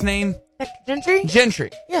doctor's name? Dr. Gentry? Gentry.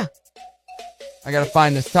 Yeah. I gotta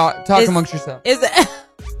find this. Talk amongst yourselves. Is it?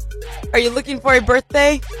 Are you looking for a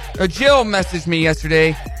birthday? Jill messaged me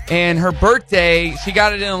yesterday And her birthday, she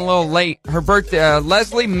got it in a little late. Her birthday,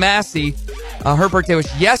 Leslie Massey, her birthday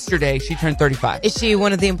was yesterday. She turned 35. Is she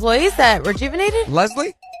one of the employees at Rejuvenated?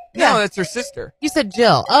 Leslie? Yeah. No, that's her sister. You said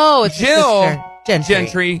Jill. Oh, it's Jill her sister.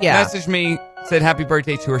 Gentry Yeah. messaged me, said happy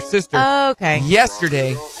birthday to her sister. Oh, okay.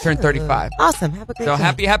 Yesterday, turned 35. Awesome. Have a great So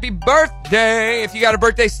day. happy birthday. If you got a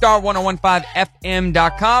birthday,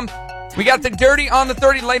 star1015fm.com. We got the Dirty on the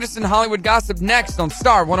 30 latest in Hollywood gossip next on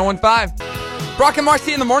Star 1015. Brock and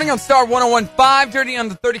Marci in the morning on Star 1015. Dirty on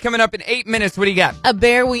the 30 coming up in 8 minutes. What do you got? A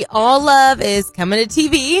Bear We All Love is coming to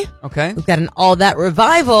TV. Okay. We've got an All That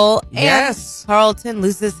revival. And Yes. Carlton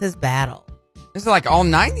loses his battle. This is like all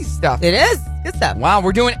 90s stuff. It is. Good stuff. Wow,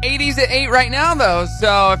 we're doing 80s at 8 right now, though.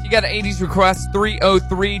 So if you got an 80s request,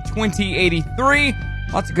 303-2083.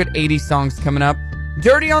 Lots of good 80s songs coming up.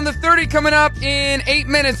 Dirty on the 30 coming up in 8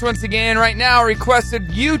 minutes once again. Right now, requested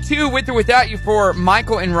You Too, With or Without You for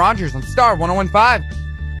Michael and Rogers on Star 1015.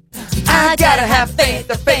 I gotta have faith,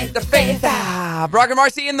 the faith, the faith. Brock and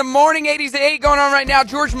Marci in the morning, 80s at 8 going on right now.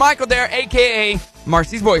 George Michael there, a.k.a.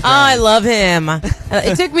 Marci's boyfriend. I love him.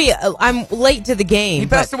 It took me, I'm late to the game. He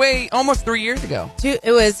passed away almost 3 years ago.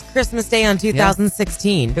 It was Christmas Day on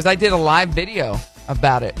 2016. Because I did a live video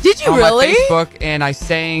about it. Did you on really? My Facebook, and I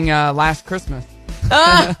sang Last Christmas.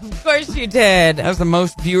 Of course you did. That was the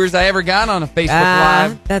most viewers I ever got on a Facebook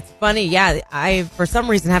Live. That's funny. Yeah, I, for some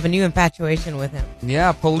reason, have a new infatuation with him.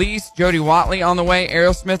 Yeah, Police, Jody Watley on the way,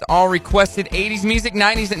 Aerosmith, all requested 80s music,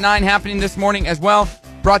 90s at 9 happening this morning as well.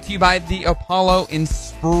 Brought to you by the Apollo in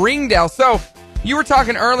Springdale. So, you were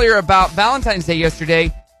talking earlier about Valentine's Day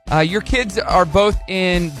yesterday. Your kids are both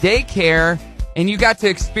in daycare, and you got to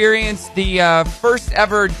experience the first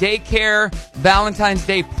ever daycare Valentine's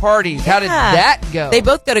Day parties. How did that go? They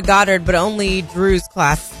both go to Goddard, but only Drew's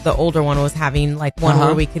class, the older one, was having like one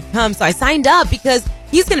where we could come. So I signed up because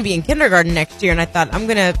he's going to be in kindergarten next year, and I thought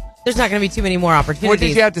there's not going to be too many more opportunities. What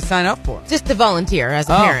did you have to sign up for? Just to volunteer as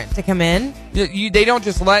a parent to come in. They don't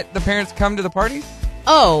just let the parents come to the parties?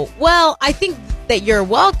 Oh, well, I think that you're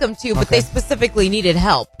welcome to, but they specifically needed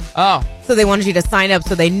help. Oh. So they wanted you to sign up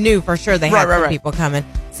so they knew for sure they had some people coming.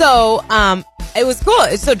 So it was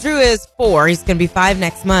cool. So Drew is 4. He's going to be 5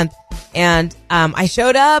 next month. And I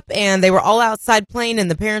showed up, and they were all outside playing,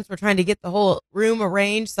 and the parents were trying to get the whole room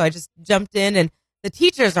arranged. So I just jumped in, and the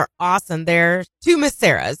teachers are awesome. They're 2 Miss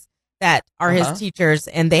Sarahs that are his teachers,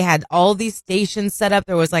 and they had all these stations set up.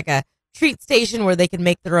 There was like a treat station where they could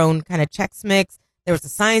make their own kind of Chex Mix. There was a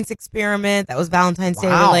science experiment that was Valentine's Day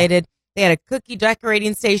related. They had a cookie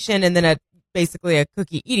decorating station, and then basically a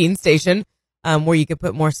cookie eating station where you could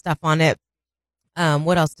put more stuff on it.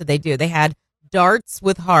 What else did they do? They had darts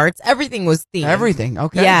with hearts. Everything was themed. Everything,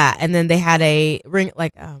 okay. Yeah, and then they had a ring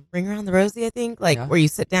around the rosy, I think, where you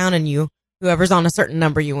sit down and whoever's on a certain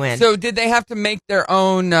number, you win. So did they have to make their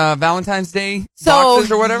own Valentine's Day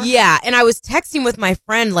boxes or whatever? Yeah, and I was texting with my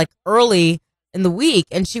friend like early in the week,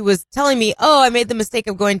 and she was telling me, I made the mistake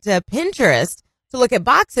of going to Pinterest to look at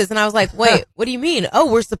boxes. And I was like, wait, what do you mean?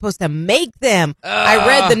 Oh, we're supposed to make them. I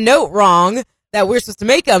read the note wrong that we're supposed to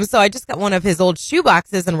make them. So I just got one of his old shoe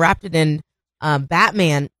boxes and wrapped it in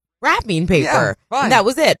Batman wrapping paper. Yeah, fine. And that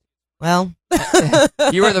was it. Well,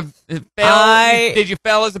 you were the fail. Did you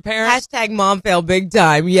fail as a parent? Hashtag mom fail big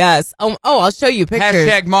time. Yes. I'll show you pictures.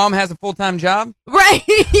 Hashtag mom has a full-time job. Right.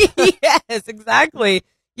 Yes, exactly.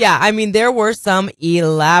 Yeah. I mean, there were some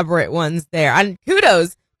elaborate ones there, and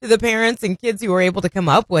kudos to the parents and kids who were able to come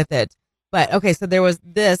up with it. But okay, so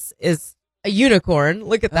this is a unicorn.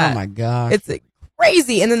 Look at that. Oh my gosh. It's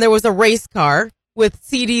crazy. And then there was a race car with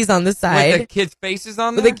CDs on the side. With the kids' faces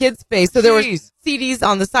on there? With the kids' face. So there was CDs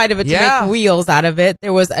on the side of it to make wheels out of it.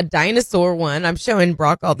 There was a dinosaur one. I'm showing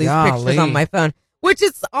Brock all these pictures on my phone, which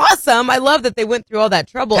is awesome. I love that they went through all that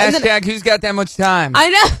trouble. Hashtag who's got that much time? I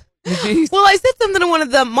know. Jeez. Well, I said something to one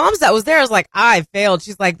of the moms that was there. I was like, I failed.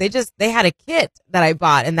 She's like, they had a kit that I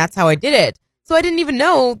bought, and that's how I did it. So I didn't even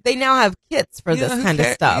know they now have kits for this kind of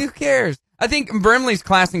stuff. Who cares? I think in Brimley's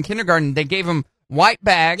class in kindergarten, they gave them white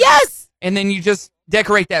bags. Yes. And then you just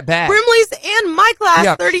decorate that bag. Brimley's and my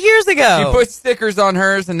class 30 years ago. You put stickers on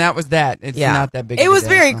hers, and that was that. It's not that big. It was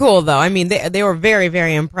very cool, though. I mean, they were very,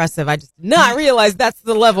 very impressive. I just did not realize that's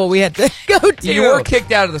the level we had to go to. You were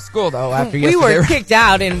kicked out of the school, though, after yesterday. We were kicked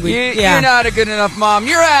out, and You're not a good enough mom.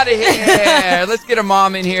 You're out of here. Let's get a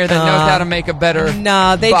mom in here that knows how to make a better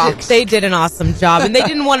box. They did an awesome job, and they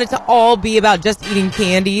didn't want it to all be about just eating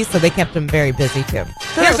candy, so they kept them very busy, too.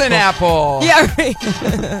 So here's an apple. Yeah, right.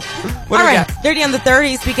 What do we got? Dirty on the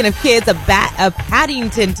 30. Speaking of kids, a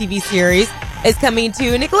Paddington TV series is coming to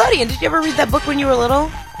Nickelodeon. Did you ever read that book when you were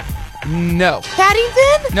little? No.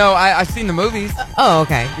 Paddington? No, I've seen the movies. Oh,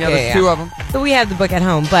 okay. Yeah, there's two of them. So we have the book at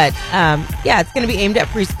home, but yeah, it's going to be aimed at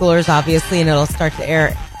preschoolers, obviously, and it'll start to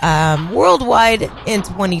air worldwide in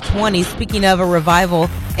 2020. Speaking of a revival,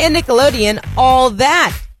 and Nickelodeon, All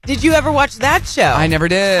That. Did you ever watch that show? I never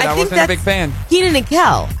did. I wasn't a big fan. Keenan and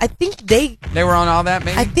Kel. I think they were on All That,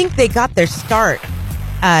 maybe? I think they got their start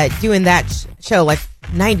doing that show like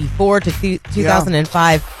 94 to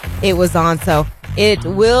 2005. It was on, so it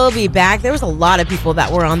will be back. There was a lot of people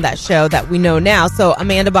that were on that show that we know now. So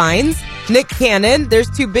Amanda Bynes, Nick Cannon. There's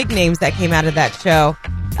two big names that came out of that show.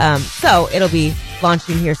 So it'll be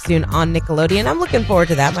launching here soon on Nickelodeon. I'm looking forward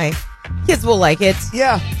to that. My kids will like it.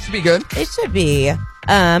 Yeah, should be good. It should be.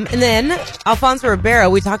 And then Alfonso Ribeiro,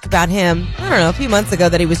 we talked about him, I don't know, a few months ago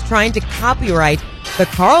that he was trying to copyright the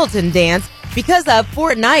Carlton dance because of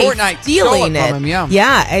Fortnite stealing it. From him,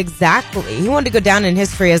 yeah, exactly. He wanted to go down in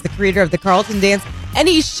history as the creator of the Carlton dance, and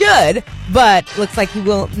he should, but looks like he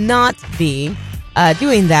will not be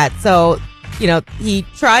doing that. So, he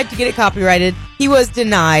tried to get it copyrighted. He was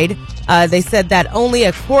denied. They said that only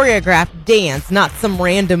a choreographed dance, not some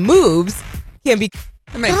random moves, can be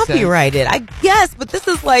copyrighted. I guess, but this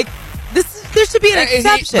is like, there should be an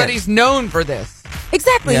exception. But he's known for this.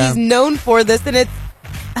 Exactly. Yeah. He's known for this,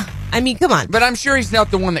 and come on. But I'm sure he's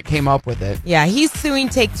not the one that came up with it. Yeah, he's suing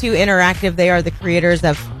Take-Two Interactive. They are the creators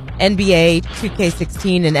of NBA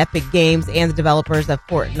 2K16 and Epic Games and the developers of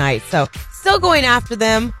Fortnite. So, still going after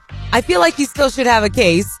them. I feel like he still should have a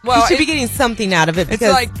case. Well, he should be getting something out of it. It's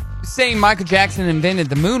like saying Michael Jackson invented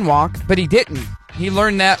the moonwalk, but he didn't. He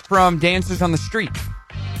learned that from dancers on the street.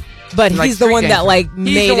 But he's the one that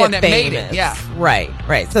made it famous. Made it, yeah. Right.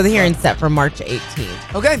 So the hearing's set for March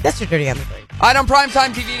 18th. Okay. That's your Dirty on the 3. All right, on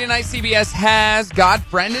Primetime TV tonight, CBS has God,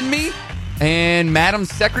 Friend, and Me and Madam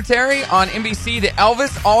Secretary. On NBC, the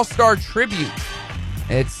Elvis All-Star Tribute.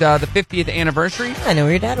 It's the 50th anniversary. I know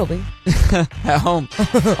where your dad will be. At home.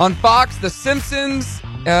 On Fox, The Simpsons.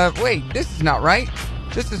 Wait, this is not right.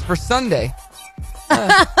 This is for Sunday.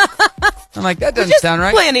 I'm like, that doesn't sound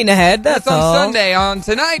right. Planning ahead. That's on all. Sunday. On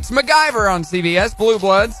tonight's MacGyver on CBS, Blue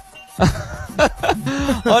Bloods.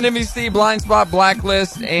 On NBC, Blind Spot,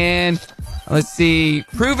 Blacklist, and let's see,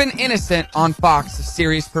 Proven Innocent on Fox, the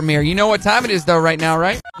series premiere. You know what time it is, though, right now,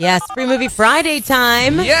 right? Yes, Free Movie Friday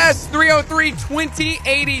time. Yes,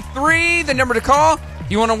 303-2083, the number to call.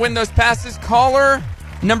 You want to win those passes? Caller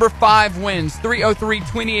number 5 wins.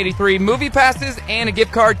 303-2083, movie passes and a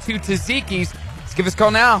gift card to Tzatziki's. Give us a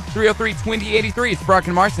call now, 303-2083. It's Brock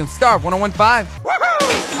and Marci on Star 101.5.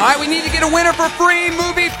 Woohoo! All right, we need to get a winner for Free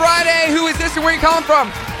Movie Friday. Who is this and where are you calling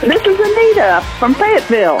from? This is Anita from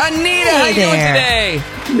Fayetteville. Anita, how are you doing today?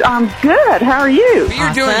 I'm good. How are you?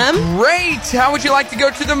 You're doing great. How would you like to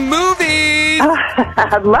go to the movies?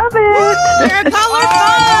 I love it. You're a caller.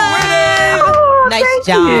 Nice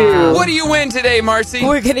job. You. What do you win today, Marci?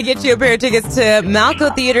 We're going to get you a pair of tickets to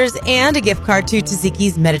Malco Theaters and a gift card to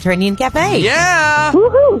Tzatziki's Mediterranean Cafe. Yeah.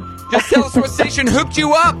 Woohoo. Just tell us what station hooked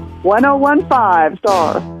you up. 101.5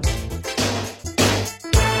 Star.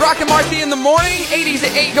 Brock and Marci in the morning, 80s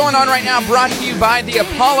at 8 going on right now, brought to you by the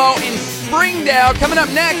Apollo in Springdale. Coming up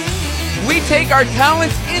next, we take our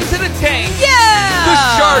talents into the tank. Yeah! The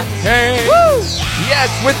Shark Tank. Woo! Yes,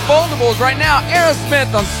 with foldables right now.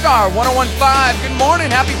 Aerosmith on Star 101.5. Good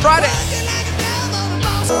morning. Happy Friday.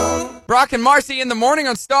 Brock and Marci in the morning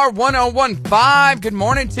on Star 101.5. Good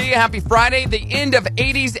morning to you. Happy Friday. The end of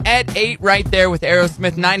 80s at 8 right there with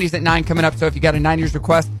Aerosmith. 90s at 9 coming up. So if you got a 90s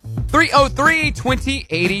request,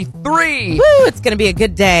 303-2083. Woo, it's going to be a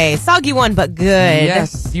good day. Soggy one, but good.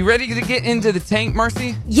 Yes. You ready to get into the tank,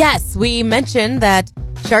 Marci? Yes, we mentioned that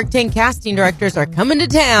Shark Tank casting directors are coming to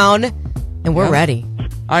town, and we're ready.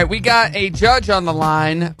 All right, we got a judge on the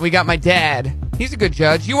line. We got my dad. He's a good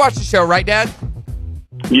judge. You watch the show, right, Dad?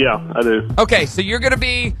 Yeah, I do. Okay, so you're going to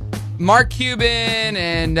be Mark Cuban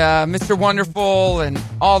and Mr. Wonderful and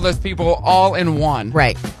all those people all in one.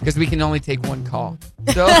 Right. Because we can only take one call.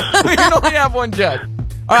 So we can only have one judge.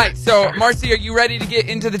 All right, so Marci, are you ready to get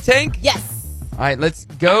into the tank? Yes. All right, let's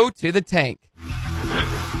go to the tank.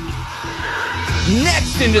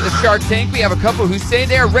 Next into the Shark Tank, we have a couple who say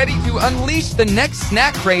they are ready to unleash the next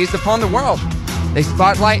snack craze upon the world. They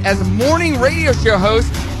spotlight as morning radio show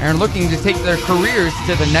hosts and are looking to take their careers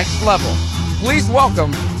to the next level. Please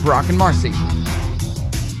welcome Brock and Marci.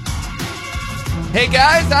 Hey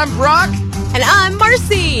guys, I'm Brock. And I'm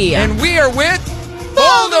Marci. And we are with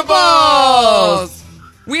Foldables!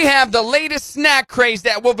 We have the latest snack craze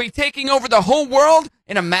that will be taking over the whole world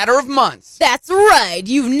in a matter of months. That's right.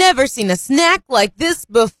 You've never seen a snack like this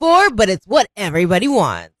before, but it's what everybody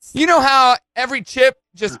wants. You know how every chip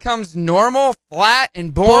just comes normal, flat,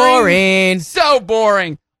 and boring. So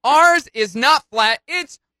boring. Ours is not flat.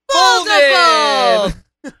 It's folded.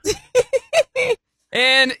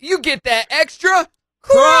 And you get that extra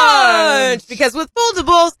crunch. Because with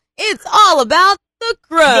foldables, it's all about the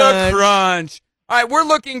crunch. The crunch. All right, we're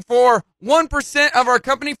looking for 1% of our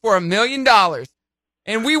company for $1 million.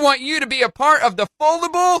 And we want you to be a part of the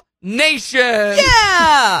Foldable Nation.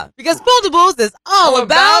 Yeah, because foldables is all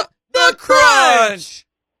about the crunch.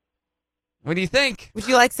 What do you think? Would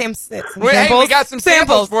you like some samples? Hey, we got some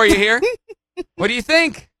samples for you here. What do you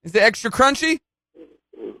think? Is it extra crunchy?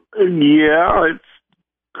 Yeah, it's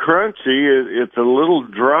crunchy. It's a little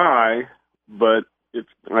dry, but it's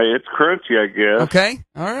crunchy, I guess. Okay,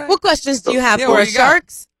 all right. What questions do you have Yeah, for what us, do you got?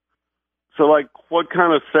 Sharks? So, like, what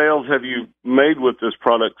kind of sales have you made with this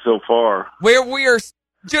product so far? Where we are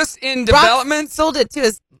just in Brock development. sold it to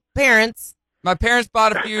his parents. My parents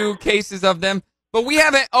bought a few cases of them, but we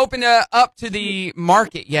haven't opened it up to the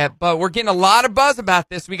market yet. But we're getting a lot of buzz about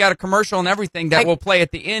this. We got a commercial and everything that we'll play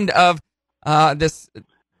at the end of this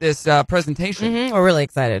presentation. Mm-hmm. We're really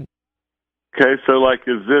excited. Okay, so, like,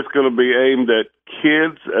 is this going to be aimed at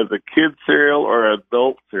kids as a kid cereal or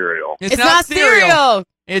adult cereal? It's not cereal.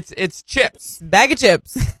 It's chips. Bag of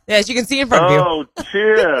chips. Yes, you can see in front of you. Oh,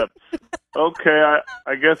 chips. Okay,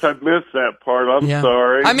 I guess I missed that part. I'm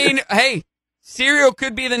sorry. I mean, hey, cereal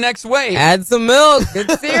could be the next wave. Add some milk.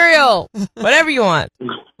 It's cereal. Whatever you want.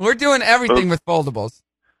 We're doing everything with foldables.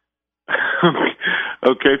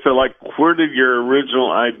 Okay, so, like, where did your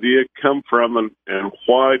original idea come from, and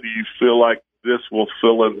why do you feel like this will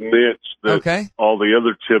fill a niche that all the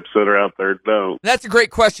other chips that are out there don't? That's a great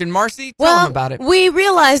question. Marci, tell them about it. We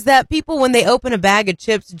realize that people, when they open a bag of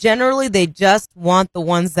chips, generally they just want the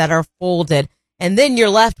ones that are folded. And then you're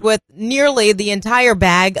left with nearly the entire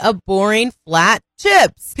bag of boring, flat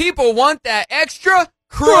chips. People want that extra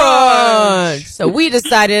crunch. So we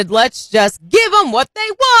decided, let's just give them what they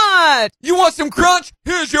want. You want some crunch?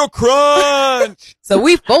 Here's your crunch. So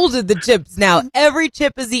we folded the chips. Now every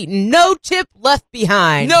chip is eaten. No chip left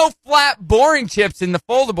behind. No flat, boring chips in the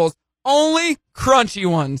foldables. Only crunchy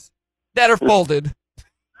ones that are folded.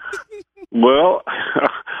 Well,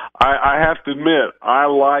 I have to admit, I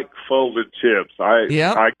like folded chips.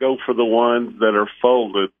 I go for the ones that are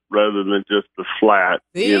folded rather than just the flat,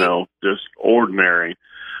 just ordinary.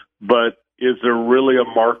 But is there really a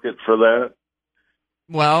market for that?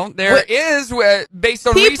 Well, there is, based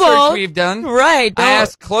on research we've done. Right. I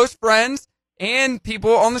asked close friends and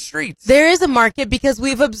people on the streets. There is a market because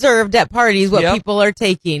we've observed at parties what people are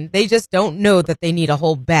taking. They just don't know that they need a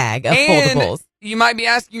whole bag of foldables. You might be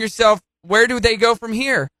asking yourself, where do they go from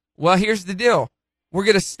here? Well, here's the deal. We're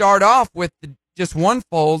going to start off with just one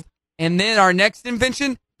fold, and then our next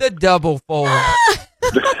invention, the double fold.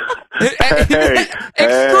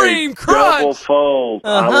 Extreme crunch. Double fold.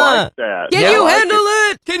 I like that. Can you handle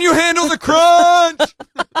it? Can you handle the crunch?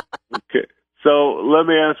 Okay. So let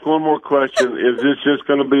me ask one more question. Is this just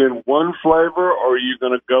going to be in one flavor, or are you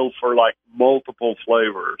going to go for, like, multiple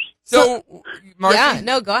flavors? So,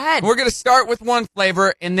 Marci, go ahead. We're going to start with one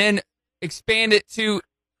flavor and then expand it to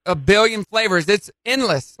 1 billion flavors. It's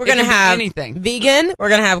endless. We're going to have anything. Vegan. We're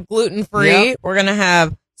going to have gluten-free. Yep. We're going to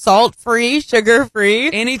have salt-free,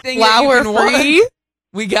 sugar-free. Anything flour-free.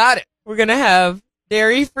 We got it. We're going to have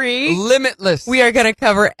dairy-free. Limitless. We are going to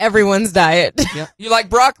cover everyone's diet. Yep. You like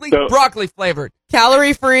broccoli? Broccoli flavored.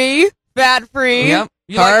 Calorie-free, fat-free, yep.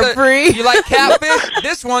 carb-free. You like catfish?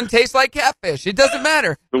 This one tastes like catfish. It doesn't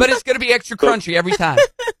matter, but it's going to be extra crunchy every time.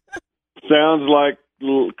 Sounds like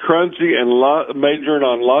crunchy and majoring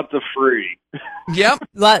on lots of free. Yep.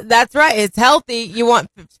 That's right. It's healthy. You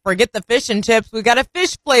forget the fish and chips. We got a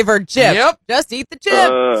fish flavored chip. Yep. Just eat the chip.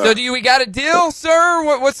 So we got a deal, sir?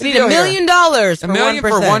 What's the deal? We need $1 million for $1 million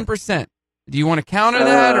 1%. for 1%. Do you want to counter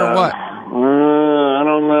that or what? I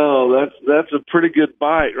don't know. That's a pretty good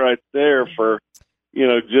bite right there for,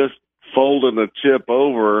 just folding a chip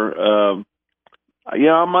over.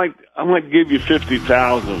 I might give you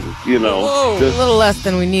 50,000. Whoa. A little less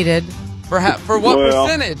than we needed. For what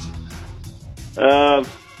percentage?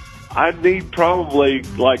 I'd need probably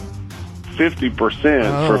like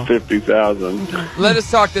 50% for 50,000. Let us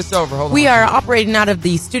talk this over. Hold on. We are operating out of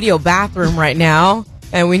the studio bathroom right now,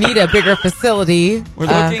 and we need a bigger facility. We're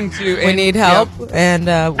looking to. We need help, and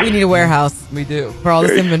we need a warehouse. We do for all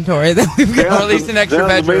this inventory that we've got. Or at least an extra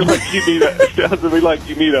bedroom. Sounds to me like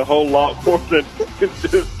you need a whole lot more than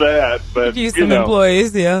just that. But use some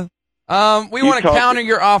employees, yeah. We want to counter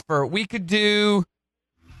your offer. We could do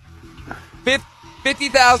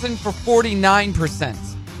 50,000 for 49%.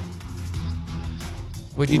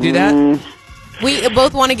 Would you do that? We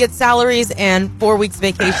both want to get salaries and 4 weeks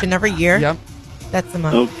vacation every year. Yep. That's the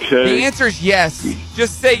month. Okay. The answer is yes.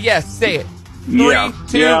 Just say yes. Say it. 3,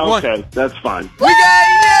 2, 1. Okay, that's fine. We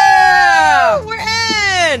got We're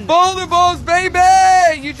in. Foldables, baby!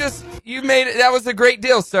 You made it. That was a great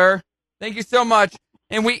deal, sir. Thank you so much.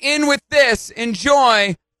 And we end with this.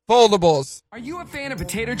 Enjoy Foldables. Are you a fan of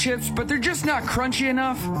potato chips, but they're just not crunchy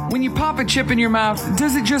enough? When you pop a chip in your mouth,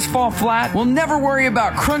 does it just fall flat? Well, never worry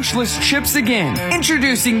about crunchless chips again.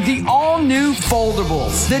 Introducing the all-new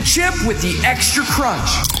Foldables, the chip with the extra crunch.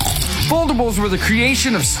 Foldables were the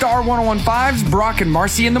creation of Star 1015's Brock and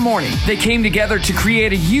Marci in the morning. They came together to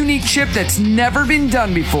create a unique chip that's never been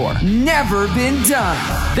done before. Never been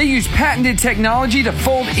done. They use patented technology to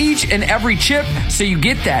fold each and every chip so you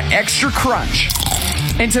get that extra crunch.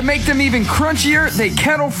 And to make them even crunchier, they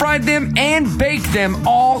kettle fried them and baked them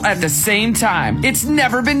all at the same time. It's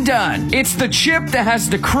never been done. It's the chip that has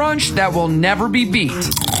the crunch that will never be beat.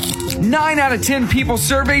 9 out of 10 people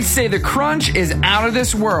surveyed say the crunch is out of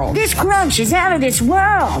this world. This crunch is out of this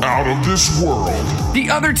world. Out of this world. The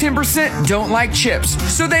other 10% don't like chips,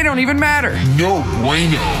 so they don't even matter. No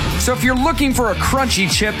bueno. So if you're looking for a crunchy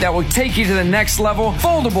chip that will take you to the next level,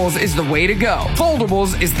 Foldables is the way to go.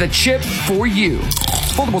 Foldables is the chip for you.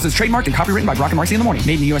 Foldables is trademarked and copywritten by Brock and Marci in the morning.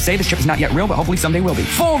 Made in the USA, this chip is not yet real, but hopefully someday will be.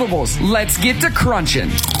 Foldables, let's get to crunching.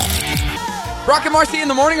 Brock and Marci in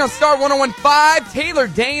the morning on Star 1015. Taylor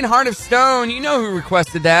Dane, Heart of Stone. You know who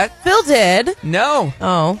requested that. Phil did. No.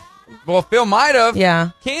 Oh. Well, Phil might have.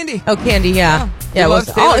 Yeah. Candy. Oh, Candy, yeah. He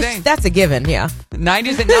loves Taylor Dane. That's a given, yeah.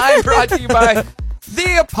 90s at 9 brought to you by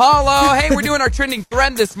The Apollo. Hey, we're doing our trending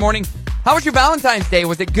thread this morning. How was your Valentine's Day?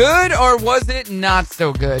 Was it good or was it not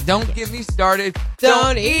so good? Don't get me started.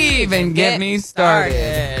 Don't even get me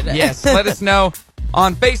started. Yes, let us know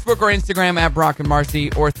on Facebook or Instagram at Brock and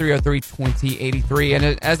Marci or 303-2083.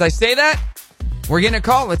 And as I say that, we're getting a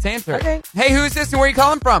call. Let's answer it. Okay. Hey, who is this and where are you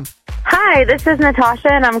calling from? Hi, this is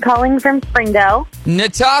Natasha, and I'm calling from Springdale.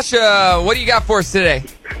 Natasha, what do you got for us today?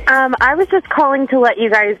 I was just calling to let you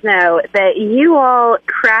guys know that you all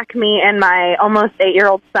crack me and my almost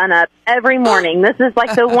 8-year-old son up every morning. This is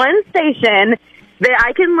like the one station that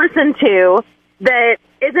I can listen to that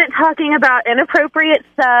isn't talking about inappropriate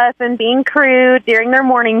stuff and being crude during their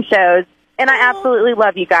morning shows. And I absolutely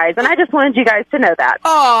love you guys, and I just wanted you guys to know that.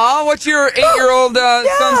 Aw, what's your 8-year-old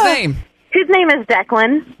son's name? His name is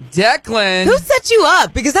Declan. Declan. Who set you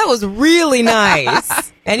up? Because that was really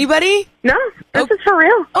nice. Anybody? No, this is for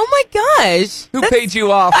real. Oh my gosh. Who paid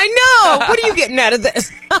you off? I know. What are you getting out of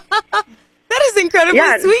this? That is incredibly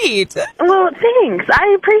sweet. Well, thanks.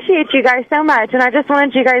 I appreciate you guys so much, and I just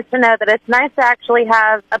wanted you guys to know that it's nice to actually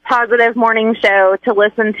have a positive morning show to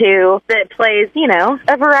listen to that plays, you know,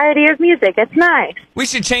 a variety of music. It's nice. We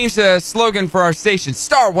should change the slogan for our station.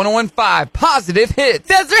 Star 1015, positive hits.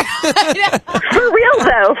 That's right. For real,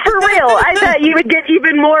 though. For real. I thought you would get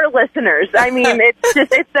even more listeners. I mean,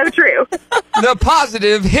 it's so true. The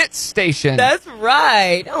positive hits station. That's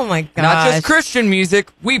right. Oh, my gosh. Not just Christian music.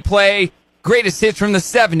 We play greatest hits from the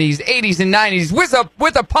 70s, 80s, and 90s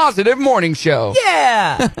with a positive morning show.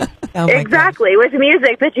 Yeah. Oh exactly. With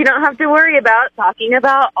music that you don't have to worry about talking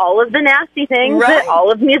about all of the nasty things that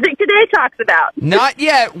all of music today talks about. Not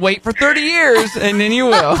yet. Wait for 30 years, and then you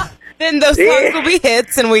will. Then those songs will be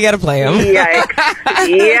hits, and we got to play them. Yikes.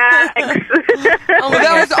 Yikes. Well,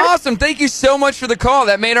 that was awesome. Thank you so much for the call.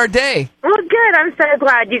 That made our day. Well, good. I'm so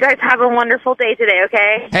glad. You guys have a wonderful day today,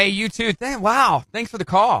 okay? Hey, you too. Wow. Thanks for the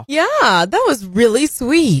call. Yeah, that was really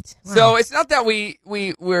sweet. Wow. So it's not that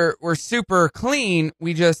we're super clean.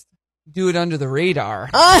 We just do it under the radar.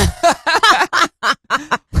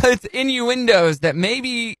 It's innuendos that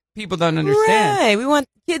maybe people don't understand. Right. We want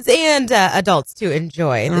kids and adults to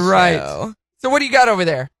enjoy the show. So what do you got over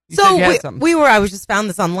there? I was just found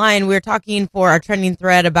this online. We were talking for our trending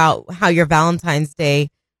thread about how your Valentine's Day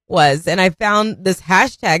was. And I found this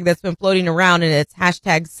hashtag that's been floating around, and it's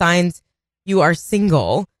hashtag signs you are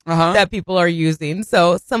single that people are using.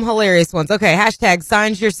 So some hilarious ones. Okay. Hashtag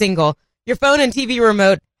signs you're single. Your phone and TV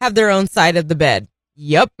remote have their own side of the bed.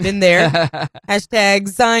 Yep, been there. Hashtag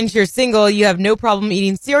signs you're single. You have no problem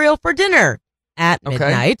eating cereal for dinner at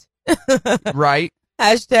midnight. Right.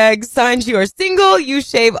 Hashtag signs you are single. You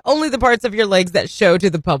shave only the parts of your legs that show to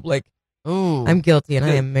the public. Ooh. I'm guilty and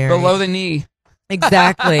I am married. Below the knee.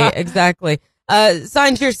 Exactly. Exactly.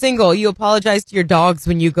 Signs you're single. You apologize to your dogs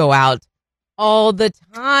when you go out. All the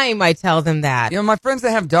time I tell them that. You know, my friends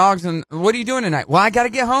that have dogs, and what are you doing tonight? Well, I got to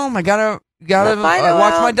get home. I got to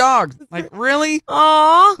watch my dog. Like, really?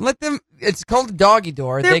 Aw. Let them, it's called a doggy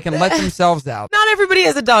door. They can let themselves out. Not everybody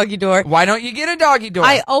has a doggy door. Why don't you get a doggy door?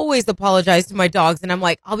 I always apologize to my dogs, and I'm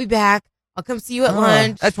like, I'll be back. I'll come see you at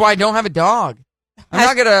lunch. That's why I don't have a dog. I'm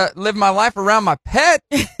not going to live my life around my pet.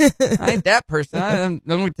 I ain't that person. I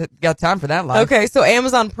don't got time for that life. Okay, so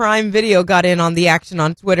Amazon Prime Video got in on the action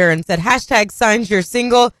on Twitter and said, #signs you're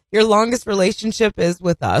single. Your longest relationship is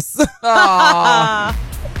with us. I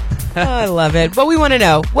love it. But we want to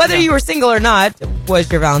know whether you were single or not.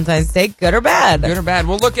 Was your Valentine's Day good or bad? Good or bad?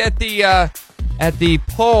 We'll look at the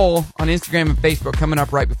poll on Instagram and Facebook coming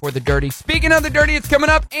up right before the Dirty. Speaking of the Dirty, it's coming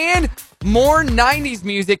up, and more 90s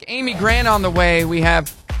music. Amy Grant on the way. We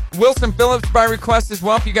have Wilson Phillips by request as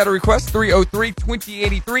well. If you got a request,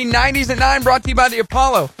 303-2083. 90s at 9, brought to you by the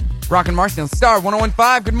Apollo. Rock and Marci on Star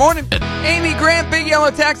 101.5. Good morning. Amy Grant, Big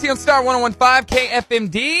Yellow Taxi on Star 101.5.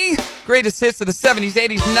 KFMD. Greatest hits of the 70s,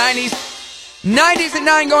 80s, 90s. 90s at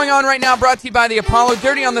 9 going on right now, brought to you by the Apollo.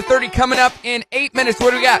 Dirty on the 30 coming up in 8 minutes.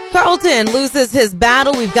 What do we got? Carlton loses his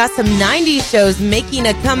battle. We've got some 90s shows making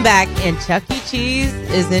a comeback, and Chuck E. Cheese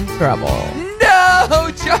is in trouble.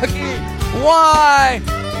 No, Chucky. Why?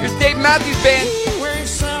 Here's Dave Matthews Band.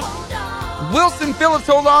 Wilson Phillips,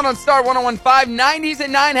 hold on Star 101.5. 90s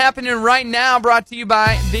at 9 happening right now, brought to you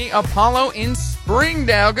by the Apollo in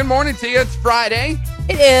Springdale. Good morning to you. It's Friday.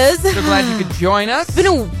 It is. So glad you could join us. It's been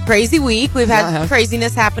a crazy week. We've had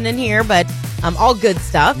craziness happening here, but all good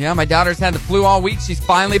stuff. Yeah, my daughter's had the flu all week. She's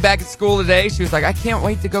finally back at school today. She was like, I can't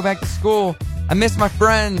wait to go back to school. I miss my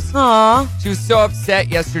friends. Aww. She was so upset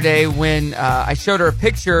yesterday when I showed her a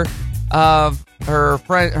picture of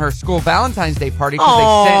her school Valentine's Day party because they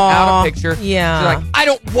sent out a picture. Yeah. She's like, I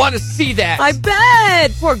don't want to see that. I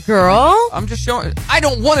bet. Poor girl. I'm just showing. I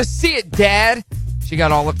don't want to see it, Dad. She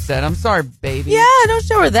got all upset. I'm sorry, baby. Yeah, don't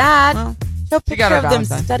show her that. Well, show a picture of them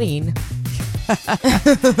studying.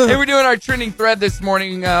 Hey, we're doing our trending thread this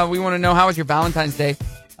morning. We want to know, how was your Valentine's Day?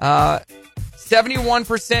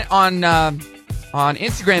 71% on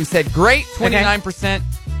Instagram said great. 29%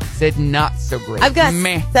 said not so great. I've got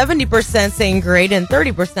 70% saying great and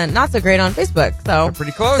 30% not so great on Facebook. So we're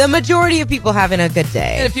pretty close. The majority of people having a good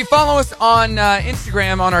day. And if you follow us on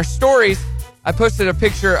Instagram on our stories, I posted a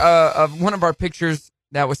picture of one of our pictures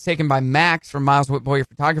that was taken by Max from Miles Whitboyer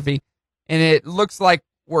Photography, and it looks like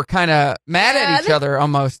we're kind of mad at each other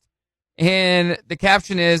almost. And the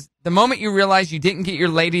caption is, the moment you realize you didn't get your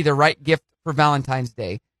lady the right gift for Valentine's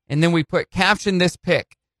Day. And then we put caption this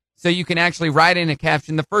pic, so you can actually write in a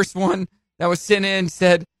caption. The first one that was sent in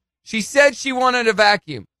said, she said she wanted a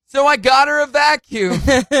vacuum, so I got her a vacuum.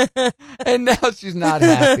 And now she's not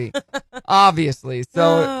happy, obviously.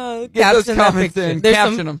 So get those comments in. There's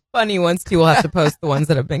caption some them. Funny ones, too. We'll have to post the ones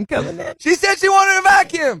that have been coming in. She said she wanted a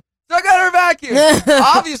vacuum, so I got her a vacuum.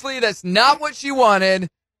 Obviously, that's not what she wanted.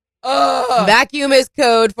 Vacuum is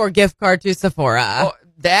code for gift card to Sephora.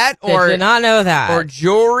 Or did not know that. Or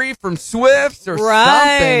jewelry from Swifts or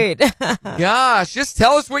something. Gosh, just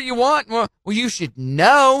tell us what you want. Well, you should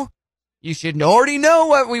know. You should already know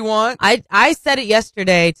what we want. I said it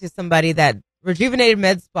yesterday to somebody that Rejuvenated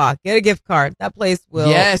Med Spa, get a gift card. That place will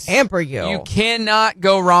hamper you. You cannot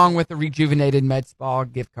go wrong with a Rejuvenated Med Spa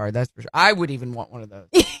gift card. That's for sure. I would even want one of those.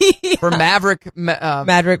 For Maverick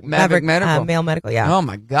Medical. Male Medical, yeah. Oh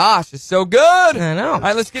my gosh, it's so good. I know. All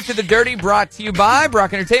right, let's get to the Dirty, brought to you by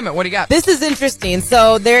Brock Entertainment. What do you got? This is interesting.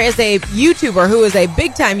 So there is a YouTuber who is a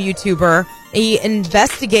big-time YouTuber. He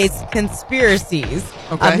investigates conspiracies.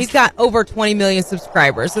 Okay. He's got over 20 million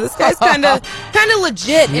subscribers. So this guy's kind of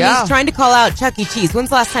legit, and he's trying to call out Chuck E. Cheese. When's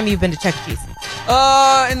the last time you've been to Chuck E. Cheese?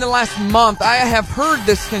 In the last month. I have heard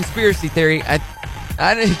this conspiracy theory. It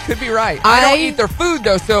could be right. I don't eat their food,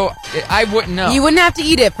 though, so I wouldn't know. You wouldn't have to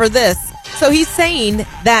eat it for this. So he's saying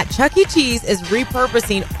that Chuck E. Cheese is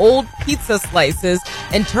repurposing old pizza slices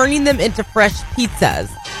and turning them into fresh pizzas.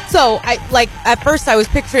 So at first I was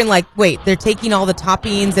picturing wait, they're taking all the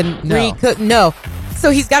toppings and recook. No. So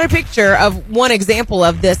he's got a picture of one example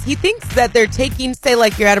of this. He thinks that they're taking, say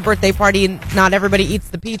you're at a birthday party and not everybody eats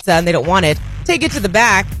the pizza and they don't want it. Take it to the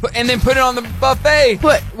back. And then put it on the buffet.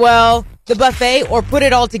 The buffet, or put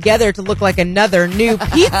it all together to look like another new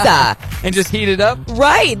pizza. And just heat it up?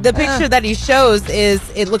 Right. The picture that he shows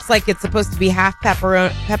it looks like it's supposed to be half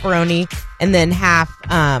pepperoni and then half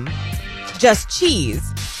just cheese.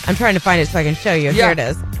 I'm trying to find it so I can show you. Yeah. Here it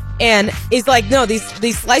is. And he's like, no,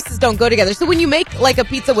 these slices don't go together. So when you make a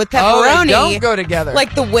pizza with pepperoni, they don't go together.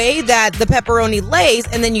 The way that the pepperoni lays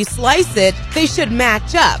and then you slice it, they should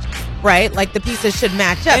match up, right? The pieces should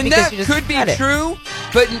match up. And because that could be true,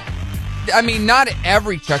 but I mean, not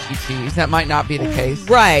every Chuck E. Cheese. That might not be the case.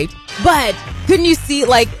 Right. But couldn't you see,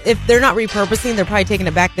 if they're not repurposing, they're probably taking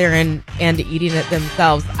it back there and eating it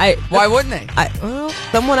themselves. Why wouldn't they?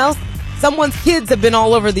 Someone's kids have been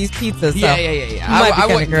all over these pizzas. So Yeah. I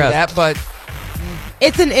wouldn't do that, but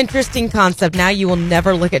It's an interesting concept. Now you will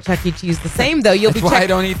never look at Chuck E. Cheese the same, though. That's why I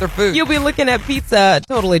don't eat their food. You'll be looking at pizza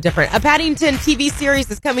totally different. A Paddington TV series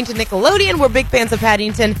is coming to Nickelodeon. We're big fans of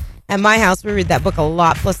Paddington. At my house, we read that book a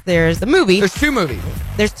lot. Plus, there's a movie. There's 2 movies.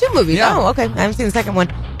 There's 2 movies. Yeah. Oh, okay. I haven't seen the second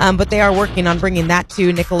one. But they are working on bringing that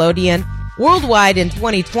to Nickelodeon worldwide in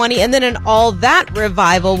 2020. And then an All That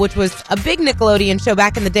revival, which was a big Nickelodeon show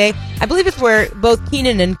back in the day. I believe it's where both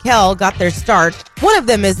Keenan and Kel got their start. One of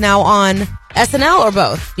them is now on SNL or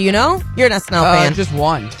both. Do you know? You're an SNL fan. Just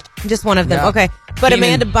one. Just one of them. Yeah. Okay. But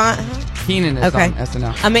Keenan. Keenan is Okay. on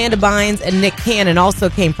SNL. Amanda Bynes and Nick Cannon also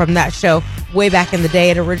came from that show way back in the day.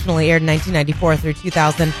 It originally aired in 1994 through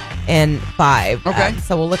 2005. Okay.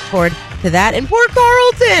 So we'll look forward to that. And Port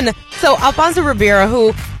Carlton. So Alfonso Ribeiro,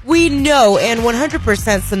 who we know and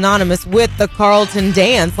 100% synonymous with the Carlton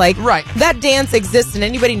dance. Like, right. That dance exists and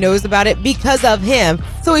anybody knows about it because of him.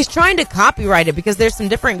 So he's trying to copyright it because there's some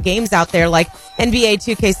different games out there like NBA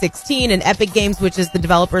 2K16 and Epic Games, which is the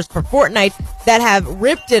developers for Fortnite, that have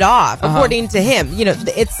ripped it off, according to him. You know,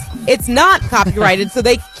 it's not copyrighted, so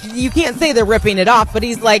you can't say they're ripping it off, but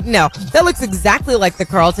he's like, no, that looks exactly like the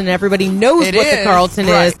Carlton, and everybody knows what the Carlton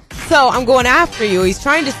is. So I'm going after you. He's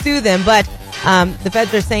trying to sue them, but the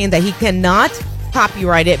feds are saying that he cannot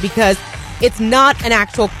copyright it because it's not an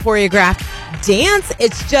actual choreographed dance.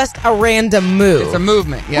 It's just a random move. It's a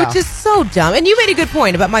movement, yeah. Which is so dumb. And you made a good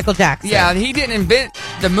point about Michael Jackson. Yeah, he didn't invent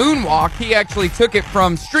the moonwalk. He actually took it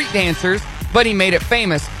from street dancers, but he made it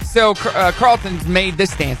famous. So Carlton's made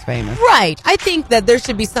this dance famous. Right. I think that there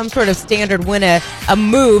should be some sort of standard when a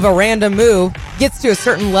random move, gets to a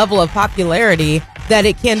certain level of popularity that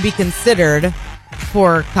it can be considered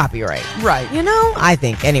for copyright. Right. You know? I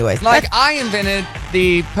think. Anyways. Like, I invented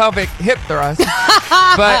the pelvic hip thrust, but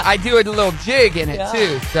I do a little jig in it,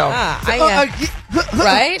 too. So,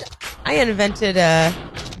 right? I invented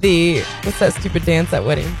what's that stupid dance at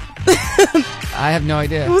weddings? I have no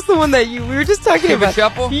idea. It was the one that we were just talking Cupid about.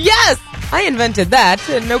 Shuffle? Yes! I invented that,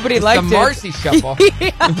 and nobody liked the it. Marci Shuffle.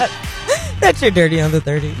 Yeah. That's your Dirty on the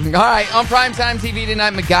 30. All right, on primetime TV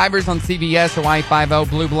tonight, MacGyver's on CBS, Hawaii Five-0,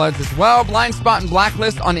 Blue Bloods as well, Blind Spot and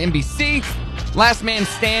Blacklist on NBC, Last Man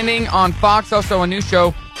Standing on Fox, also a new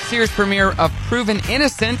show, series premiere of Proven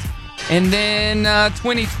Innocent, and then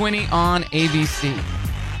 2020 on ABC.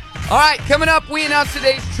 All right, coming up, we announce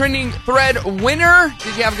today's trending thread winner.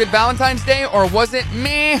 Did you have a good Valentine's Day, or was it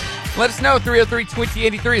meh? Let us know,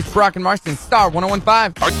 303-2083. It's Brock and Marci, Star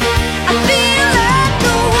 101.5.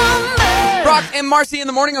 Brock and Marci in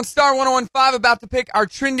the morning on Star 101.5, about to pick our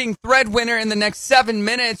trending thread winner in the next 7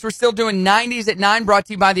 minutes. We're still doing 90s at 9, brought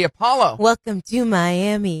to you by the Apollo. Welcome to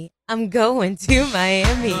Miami. I'm going to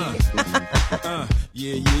Miami.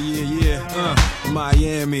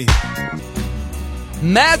 Miami.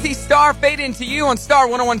 Mazzy Star, Fade Into You on Star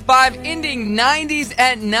 101.5, ending 90s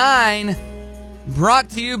at 9. Brought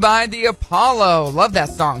to you by the Apollo. Love that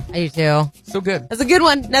song. I do too. So good. That's a good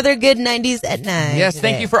one. Another good 90s at 9. Yes, today.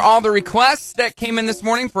 thank you for all the requests that came in this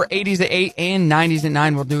morning for 80s at 8 and 90s at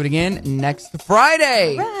 9. We'll do it again next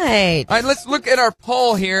Friday. Right. All right, let's look at our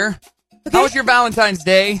poll here. Okay. How was your Valentine's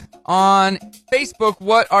Day? On Facebook,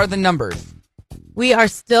 what are the numbers? We are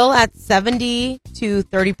still at 70 to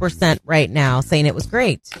 30% right now, saying it was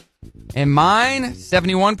great. And mine,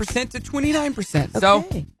 71% to 29%. So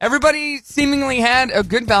Okay. everybody seemingly had a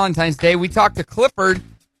good Valentine's Day. We talked to Clifford,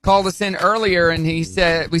 called us in earlier, and we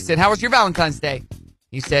said, how was your Valentine's Day?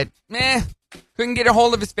 He said, meh, couldn't get a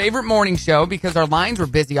hold of his favorite morning show because our lines were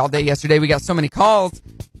busy all day yesterday. We got so many calls.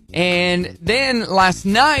 And then last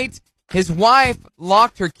night, his wife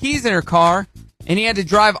locked her keys in her car, and he had to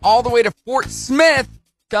drive all the way to Fort Smith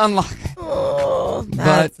to unlock it. Oh,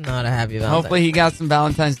 that's not a happy Valentine's. Hopefully he got some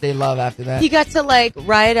Valentine's Day love after that. He got to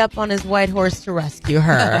ride up on his white horse to rescue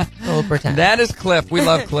her. We'll pretend. That is Cliff. We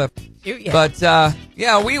love Cliff. Shoot, yeah. But,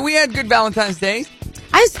 we had good Valentine's Day.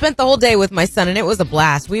 I spent the whole day with my son, and it was a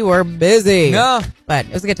blast. We were busy. Yeah. But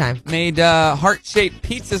it was a good time. Made heart-shaped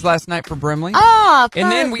pizzas last night for Brimley. Oh, fun.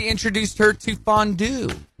 And then we introduced her to fondue.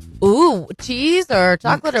 Ooh, cheese or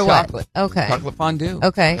chocolate or Chocolate. what? Okay. Chocolate fondue.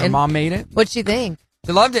 Okay. Her And mom made it. what'd she think?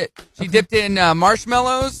 She loved it. She dipped in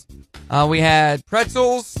marshmallows. We had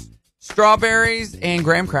pretzels, strawberries, and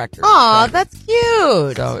graham crackers. Aw, that's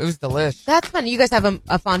cute. So it was delish. That's fun. You guys have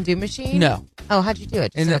a fondue machine? No. Oh, how'd you do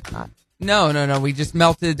it? Just In the- in a pot? No. We just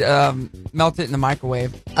melted it in the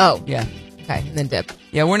microwave. Oh, Yeah. okay. And then dip.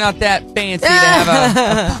 Yeah, we're not that fancy to have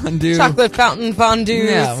a fondue. Chocolate fountain fondue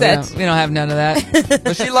Yeah, set. we don't have none of that.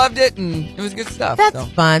 But she loved it, and it was good stuff. That's so.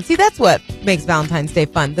 fun. See, that's what makes Valentine's Day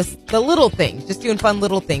fun. The little things, just doing fun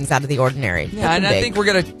little things out of the ordinary. Yeah, and I think we're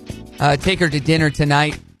going to take her to dinner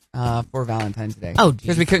tonight. for Valentine's Day. Oh, geez.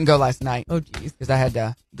 Because we couldn't go last night. Oh, geez. Because I had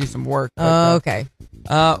to do some work. Okay.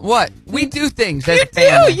 What? We do things as a You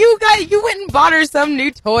family. do. You went and bought her some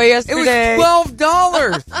new toy yesterday. It was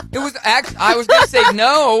 $12. It was actually, I was going to say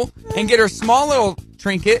no and get her a small little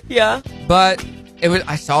trinket. Yeah. But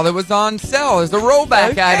I saw that it was on sale. It was a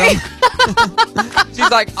rollback item.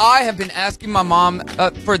 She's like, I have been asking my mom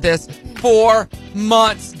for this for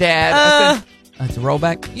months, Dad. I said, it's a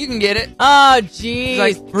rollback. You can get it. Oh, geez. She's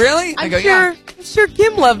like, really? I go, yeah. I'm sure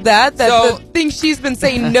Kim loved that. That's the thing she's been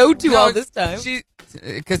saying no to all this time.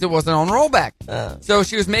 Because it wasn't on rollback. So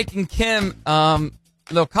she was making Kim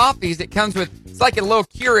little coffees. It's like a little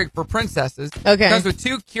Keurig for princesses. Okay. It comes with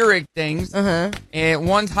 2 Keurig things. And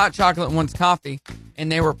one's hot chocolate and one's coffee.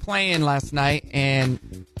 And they were playing last night,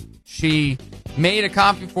 and she made a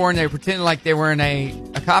coffee for her, and they pretended like they were in a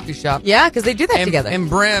coffee shop. Yeah, because they do that together. And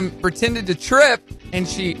Brim pretended to trip, and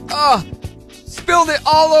she, spilled it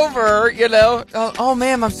all over her, you know. Oh,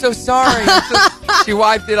 ma'am, I'm so sorry. She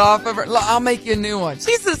wiped it off of her. Look, I'll make you a new one.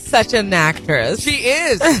 She's such an actress. She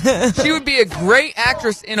is. She would be a great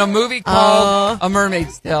actress in a movie called A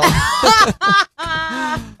Mermaid's Tale.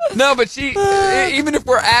 No, but she, even if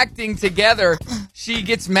we're acting together, she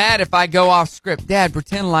gets mad if I go off script. Dad,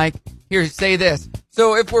 pretend like, here, say this.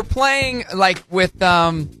 So if we're playing like with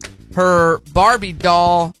her Barbie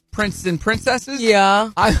doll Prince and Princesses, yeah,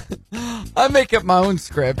 I make up my own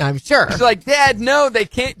script. I'm sure. She's like, Dad, no, they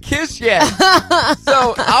can't kiss yet.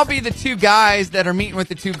 So I'll be the 2 guys that are meeting with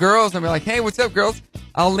the 2 girls, and be like, hey, what's up, girls?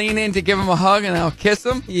 I'll lean in to give them a hug, and I'll kiss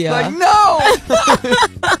them. Yeah. Like, no.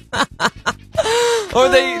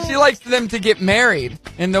 Or she likes them to get married,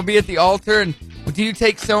 and they'll be at the altar, and do you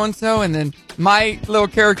take so-and-so? And then my little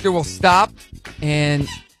character will stop and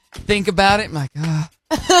think about it. I'm like,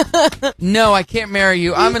 no, I can't marry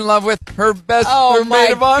you. I'm in love with her best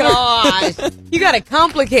maid of honor. Oh, my gosh. You got to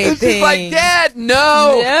complicate and things. she's like, Dad,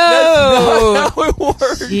 no. That's not how it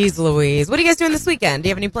works. Jeez Louise. What are you guys doing this weekend? Do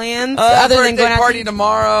you have any plans? Other than going out party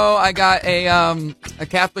tomorrow. I got a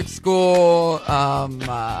Catholic school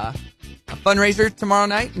a fundraiser tomorrow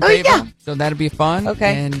night in Fayetteville. Yeah. So that'll be fun.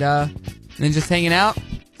 Okay. And then just hanging out.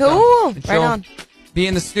 Cool. So, right on. Be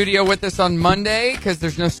in the studio with us on Monday because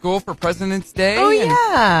there's no school for President's Day. Oh,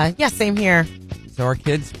 yeah. Yeah, same here. So our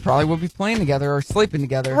kids probably will be playing together or sleeping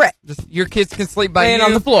together. Right. Just your kids can sleep by Laying you.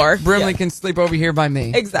 on the floor. Brimley can sleep over here by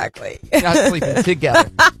me. Exactly. Not sleeping together.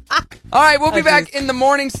 All right, we'll be back in the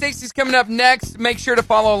morning. Stacey's coming up next. Make sure to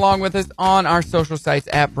follow along with us on our social sites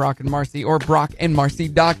at Brock and Marci or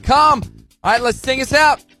brockandmarci.com. All right, let's sing us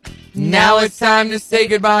out. Now it's time to say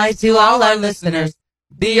goodbye to all our listeners.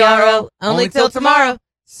 BRO, only till tomorrow.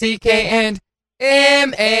 CK and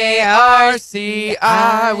MARCI.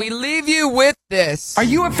 We leave you with this. Are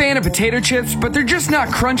you a fan of potato chips, but they're just not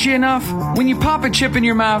crunchy enough? When you pop a chip in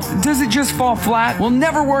your mouth, does it just fall flat? Well,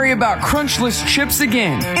 never worry about crunchless chips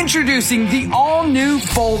again. Introducing the all-new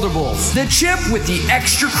Foldables, the chip with the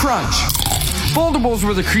extra crunch. Foldables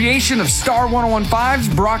were the creation of Star 101.5's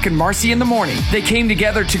Brock and Marci in the Morning. They came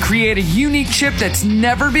together to create a unique chip that's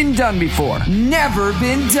never been done before. Never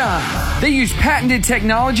been done. They use patented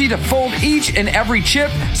technology to fold each and every chip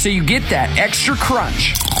so you get that extra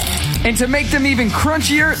crunch. And to make them even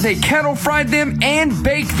crunchier, they kettle fried them and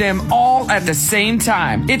baked them all at the same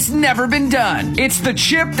time. It's never been done. It's the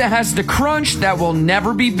chip that has the crunch that will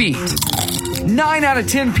never be beat. 9 out of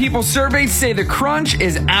 10 people surveyed say the crunch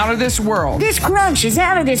is out of this world. This crunch is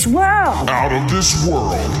out of this world. Out of this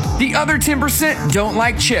world. The other 10% don't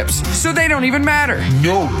like chips, so they don't even matter.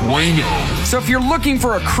 No bueno. So if you're looking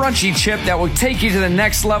for a crunchy chip that will take you to the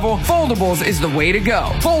next level, Foldables is the way to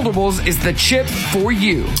go. Foldables is the chip for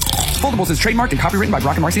you. Foldables is trademarked and copywritten by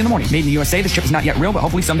Brock and Marci in the Morning. Made in the USA, this chip is not yet real, but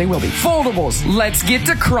hopefully someday will be. Foldables, let's get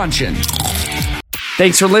to crunching.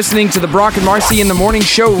 Thanks for listening to the Brock and Marci in the Morning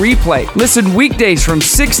Show replay. Listen weekdays from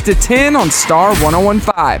 6 to 10 on Star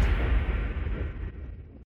 101.5.